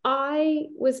 so I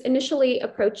was initially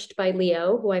approached by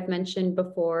Leo, who I've mentioned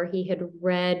before. He had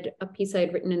read a piece I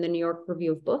had written in the New York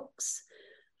Review of Books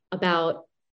about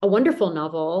a wonderful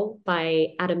novel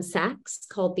by Adam Sachs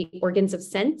called The Organs of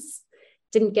Sense.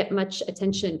 Didn't get much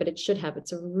attention, but it should have.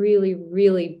 It's a really,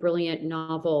 really brilliant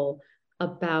novel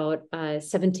about a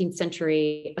 17th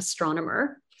century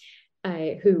astronomer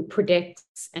who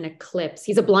predicts an eclipse.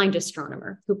 He's a blind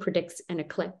astronomer who predicts an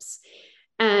eclipse.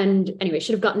 And anyway,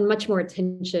 should have gotten much more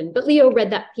attention. But Leo read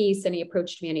that piece and he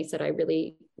approached me and he said, I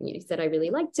really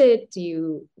liked it.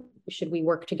 Should we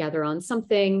work together on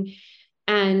something?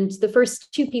 And the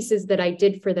first two pieces that I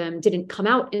did for them didn't come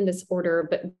out in this order,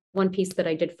 but one piece that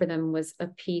I did for them was a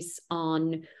piece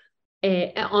on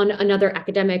another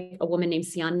academic, a woman named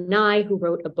Sian Nai, who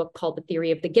wrote a book called The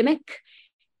Theory of the Gimmick.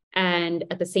 And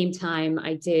at the same time,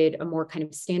 I did a more kind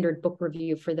of standard book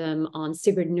review for them on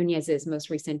Sigrid Nunez's most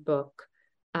recent book.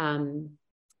 I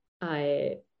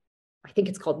think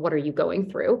it's called What Are You Going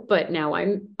Through? But now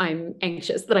I'm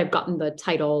anxious that I've gotten the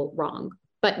title wrong.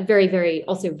 But very, very,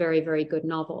 also very, very good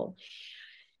novel.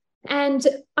 And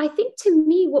I think to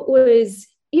me, what was,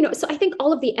 so I think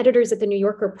all of the editors at the New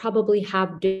Yorker probably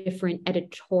have different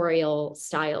editorial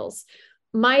styles.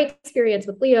 My experience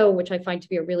with Leo, which I find to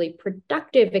be a really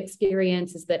productive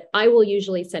experience, is that I will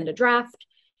usually send a draft.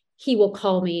 He will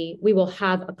call me. We will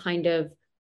have a kind of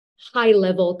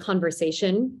high-level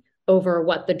conversation over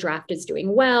what the draft is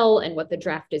doing well and what the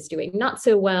draft is doing not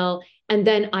so well. And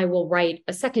then I will write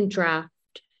a second draft.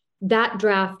 That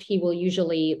draft, he will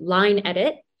usually line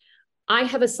edit. I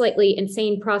have a slightly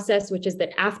insane process, which is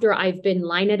that after I've been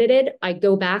line edited, I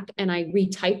go back and I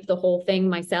retype the whole thing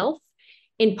myself,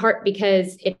 in part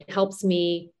because it helps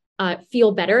me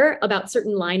feel better about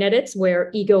certain line edits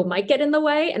where ego might get in the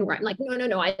way and where I'm like,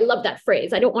 no, I love that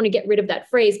phrase. I don't want to get rid of that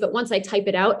phrase. But once I type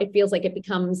it out, it feels like it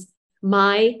becomes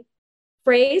my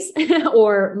phrase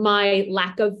or my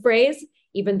lack of phrase,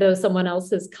 even though someone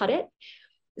else has cut it.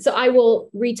 So I will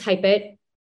retype it.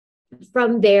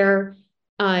 From there,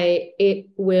 it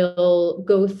will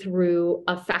go through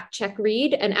a fact check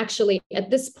read. And actually, at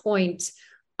this point,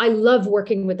 I love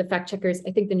working with the fact checkers.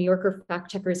 I think the New Yorker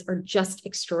fact checkers are just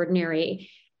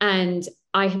extraordinary. And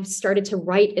I have started to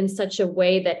write in such a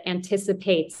way that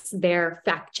anticipates their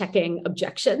fact-checking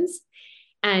objections.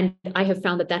 And I have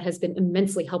found that that has been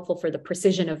immensely helpful for the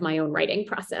precision of my own writing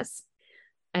process,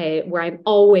 where I'm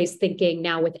always thinking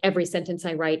now with every sentence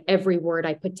I write, every word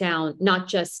I put down, not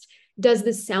just, does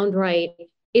this sound right?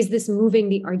 Is this moving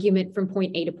the argument from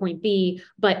point A to point B?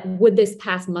 But would this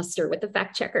pass muster with the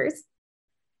fact checkers?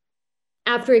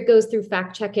 After it goes through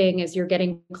fact checking, as you're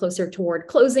getting closer toward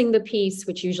closing the piece,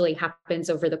 which usually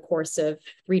happens over the course of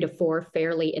 3 to 4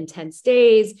 fairly intense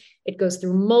days, it goes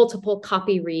through multiple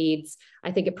copy reads.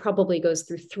 I think it probably goes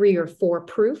through 3 or 4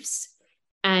 proofs.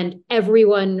 And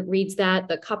everyone reads that,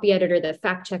 the copy editor, the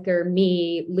fact checker,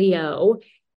 me, Leo.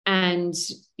 And,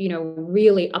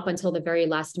 really up until the very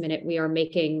last minute, we are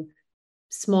making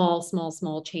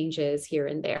small changes here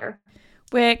and there.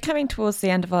 We're coming towards the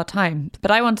end of our time,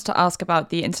 but I wanted to ask about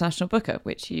the International Booker,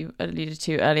 which you alluded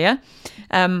to earlier.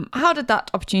 How did that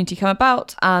opportunity come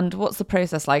about, and what's the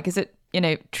process like? Is it,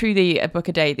 truly a book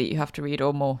a day that you have to read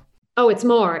or more? Oh, it's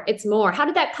more. How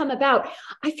did that come about?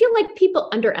 I feel like people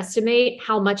underestimate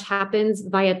how much happens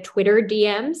via Twitter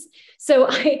DMs. So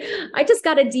I just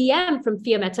got a DM from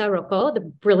Fiammetta Rocco, the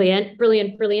brilliant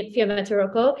Fiammetta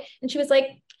Rocco. And she was like,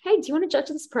 hey, do you want to judge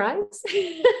this prize?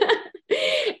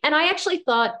 And I actually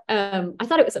thought,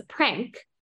 it was a prank.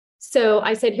 So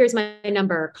I said, here's my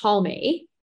number, call me.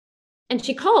 And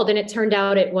she called, and it turned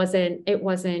out it wasn't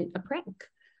a prank.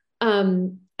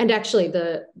 And actually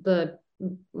the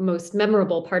most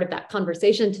memorable part of that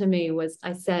conversation to me was,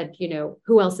 I said,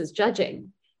 who else is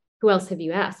judging? Who else have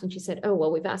you asked? And she said, oh,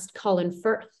 well, we've asked Colin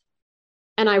Firth.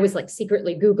 And I was like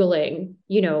secretly Googling,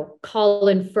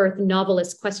 Colin Firth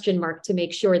novelist ? To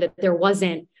make sure that there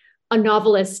wasn't a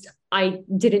novelist I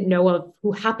didn't know of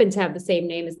who happened to have the same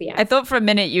name as the actor. I thought for a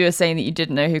minute you were saying that you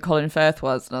didn't know who Colin Firth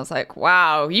was. And I was like,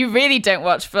 wow, you really don't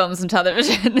watch films and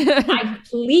television.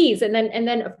 Please. And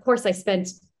then of course I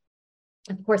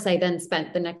then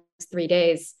spent the next 3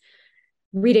 days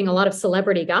reading a lot of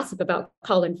celebrity gossip about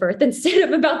Colin Firth instead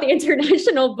of about the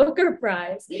International Booker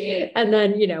Prize. And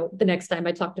then, the next time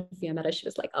I talked to Fiammetta, she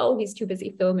was like, oh, he's too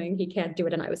busy filming, he can't do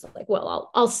it. And I was like, well,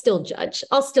 I'll still judge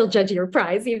your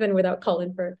prize even without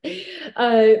Colin Firth.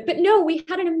 But no, we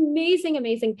had an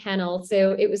amazing panel.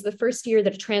 So it was the first year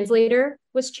that a translator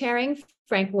was chairing,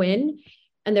 Frank Wynn.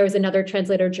 And there was another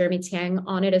translator, Jeremy Tiang,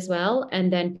 on it as well.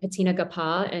 And then Patina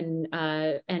Gapa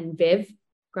and Viv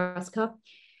Grosskopf.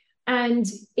 And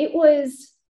it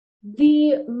was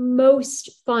the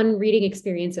most fun reading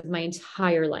experience of my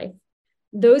entire life.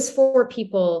 Those 4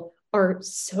 people are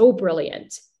so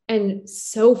brilliant and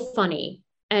so funny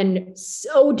and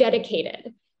so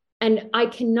dedicated. And I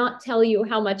cannot tell you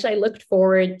how much I looked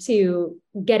forward to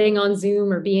getting on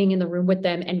Zoom or being in the room with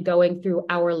them and going through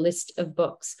our list of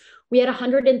books. We had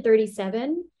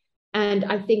 137, and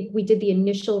I think we did the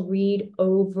initial read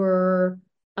over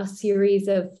a series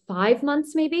of 5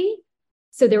 months, maybe.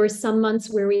 So there were some months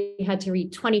where we had to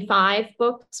read 25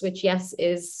 books, which, yes,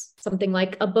 is something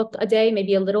like a book a day,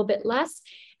 maybe a little bit less.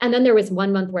 And then there was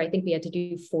one month where I think we had to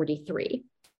do 43.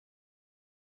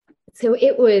 So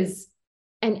it was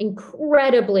an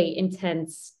incredibly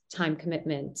intense time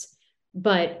commitment,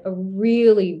 but a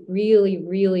really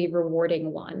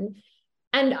rewarding one.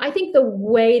 And I think the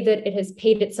way that it has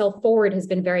paid itself forward has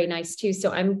been very nice too.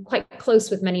 So I'm quite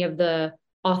close with many of the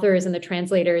authors and the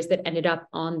translators that ended up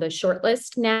on the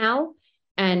shortlist now.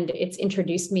 And it's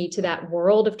introduced me to that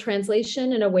world of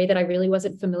translation in a way that I really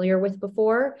wasn't familiar with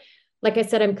before. Like I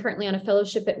said, I'm currently on a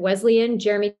fellowship at Wesleyan.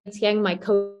 Jeremy Tiang, my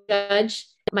co-judge,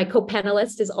 my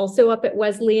co-panelist, is also up at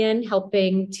Wesleyan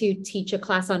helping to teach a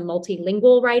class on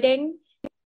multilingual writing.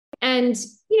 And,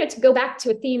 to go back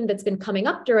to a theme that's been coming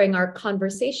up during our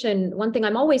conversation, one thing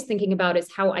I'm always thinking about is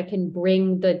how I can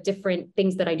bring the different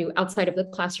things that I do outside of the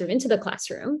classroom into the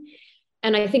classroom.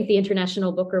 And I think the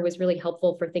International Booker was really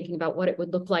helpful for thinking about what it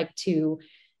would look like to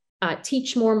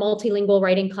teach more multilingual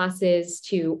writing classes,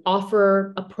 to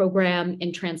offer a program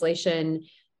in translation,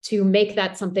 to make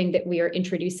that something that we are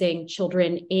introducing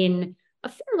children in a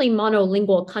fairly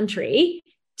monolingual country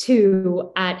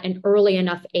to at an early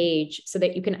enough age so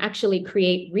that you can actually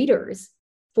create readers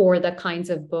for the kinds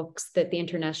of books that the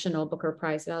International Booker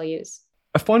Prize values.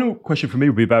 A final question for me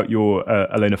would be about your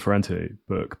Elena Ferrante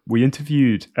book. We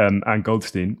interviewed Anne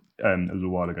Goldstein a little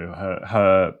while ago,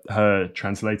 her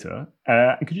translator.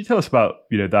 And could you tell us about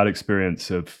that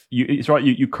experience of you? It's right,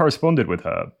 you corresponded with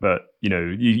her, but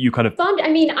you kind of.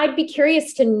 I'd be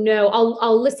curious to know.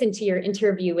 I'll listen to your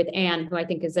interview with Anne, who I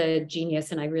think is a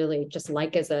genius, and I really just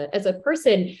like as a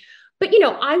person. But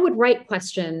I would write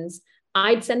questions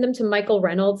I'd send them to Michael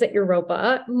Reynolds at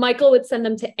Europa. Michael would send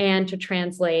them to Anne to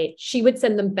translate. She would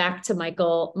send them back to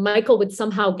Michael. Michael would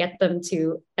somehow get them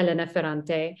to Elena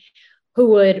Ferrante, who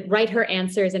would write her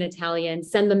answers in Italian,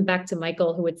 send them back to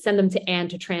Michael, who would send them to Anne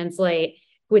to translate,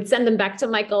 who would send them back to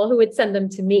Michael, who would send them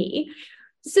to me.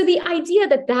 So the idea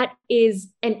that that is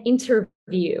an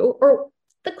interview, or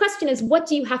the question is, what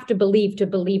do you have to believe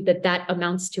that that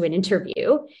amounts to an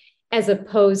interview, as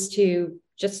opposed to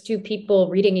just two people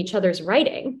reading each other's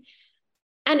writing?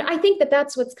 And I think that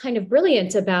that's what's kind of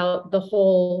brilliant about the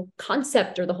whole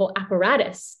concept or the whole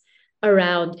apparatus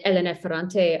around Elena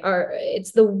Ferrante.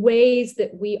 It's the ways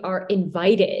that we are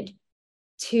invited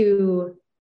to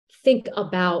think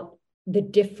about the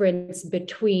difference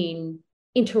between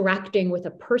interacting with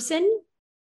a person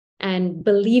and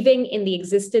believing in the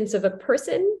existence of a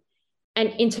person,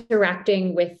 and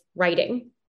interacting with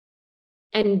writing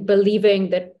and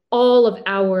believing that all of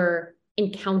our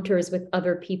encounters with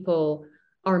other people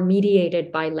are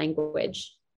mediated by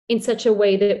language in such a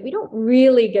way that we don't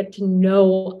really get to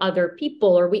know other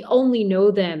people, or we only know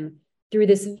them through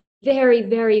this very,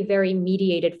 very, very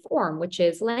mediated form, which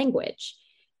is language.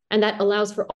 And that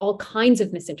allows for all kinds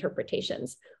of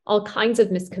misinterpretations, all kinds of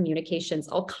miscommunications,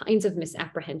 all kinds of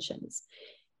misapprehensions.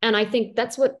 And I think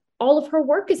that's what all of her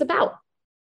work is about.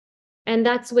 And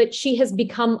that's what she has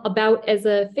become about as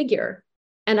a figure.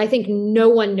 And I think no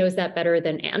one knows that better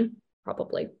than Anne,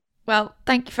 probably. Well,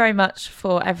 thank you very much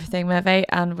for everything, Merve,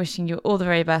 and wishing you all the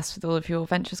very best with all of your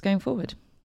ventures going forward.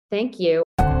 Thank you.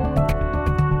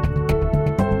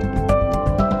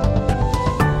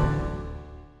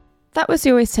 That was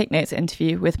the Always Take Notes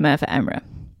interview with Merve Emre.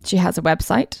 She has a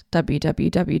website,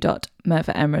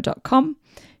 www.merveemre.com.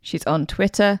 She's on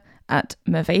Twitter at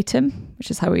Mervatum, which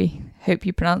is how we hope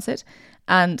you pronounce it.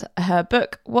 And her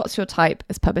book, What's Your Type,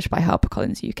 is published by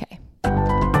HarperCollins UK.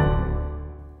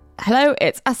 Hello,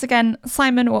 it's us again.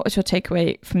 Simon, what was your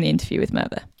takeaway from the interview with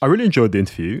Merve? I really enjoyed the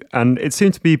interview, and it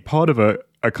seemed to be part of a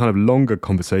kind of longer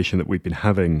conversation that we've been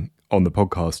having on the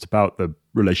podcast about the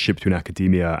relationship between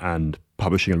academia and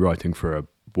publishing and writing for a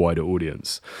wider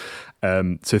audience.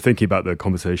 So thinking about the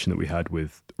conversation that we had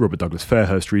with Robert Douglas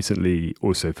Fairhurst recently,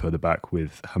 also further back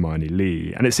with Hermione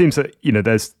Lee, and it seems that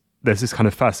there's this kind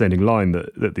of fascinating line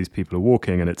that these people are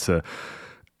walking, and it's a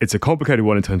complicated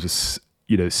one in terms of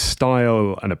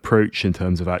style and approach in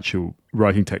terms of actual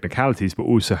writing technicalities, but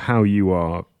also how you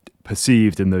are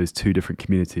perceived in those two different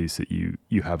communities that you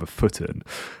have a foot in.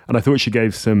 And I thought she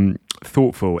gave some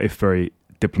thoughtful, if very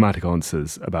diplomatic,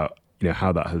 answers about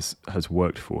how that has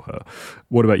worked for her.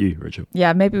 What about you, Rachel?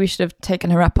 Yeah, maybe we should have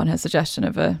taken her up on her suggestion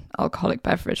of an alcoholic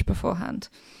beverage beforehand.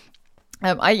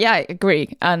 I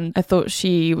agree. And I thought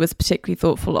she was particularly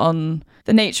thoughtful on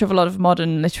the nature of a lot of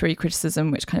modern literary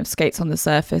criticism, which kind of skates on the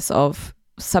surface of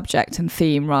subject and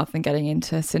theme rather than getting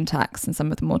into syntax and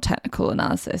some of the more technical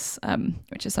analysis,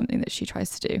 which is something that she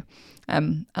tries to do.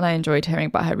 And I enjoyed hearing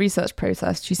about her research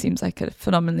process. She seems like a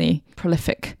phenomenally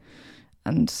prolific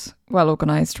and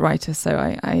well-organised writer, so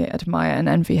I admire and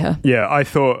envy her. Yeah, I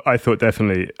thought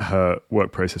definitely her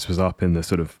work process was up in the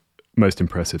sort of most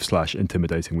impressive /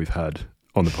 intimidating we've had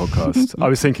on the podcast. I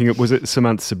was thinking, was it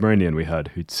Samantha Subramanian we had,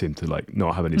 who seemed to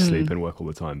not have any sleep and work all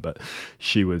the time, but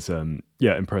she was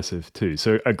impressive too.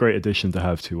 So a great addition to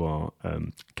have to our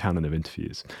canon of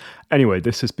interviews. Anyway,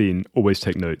 this has been Always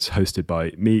Take Notes, hosted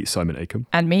by me, Simon Acomb.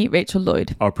 And me, Rachel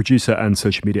Lloyd. Our producer and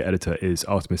social media editor is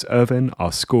Artemis Irvin.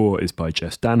 Our score is by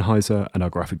Jess Danheiser, and our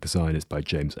graphic design is by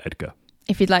James Edgar.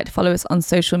 If you'd like to follow us on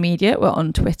social media, we're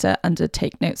on Twitter under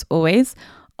Take Notes Always,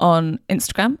 on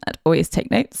Instagram at Always Take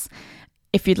Notes.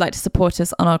 If you'd like to support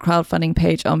us on our crowdfunding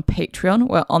page on Patreon,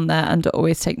 we're on there under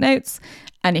Always Take Notes.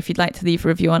 And if you'd like to leave a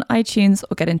review on iTunes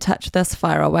or get in touch with us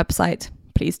via our website,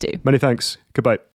 please do. Many thanks. Goodbye.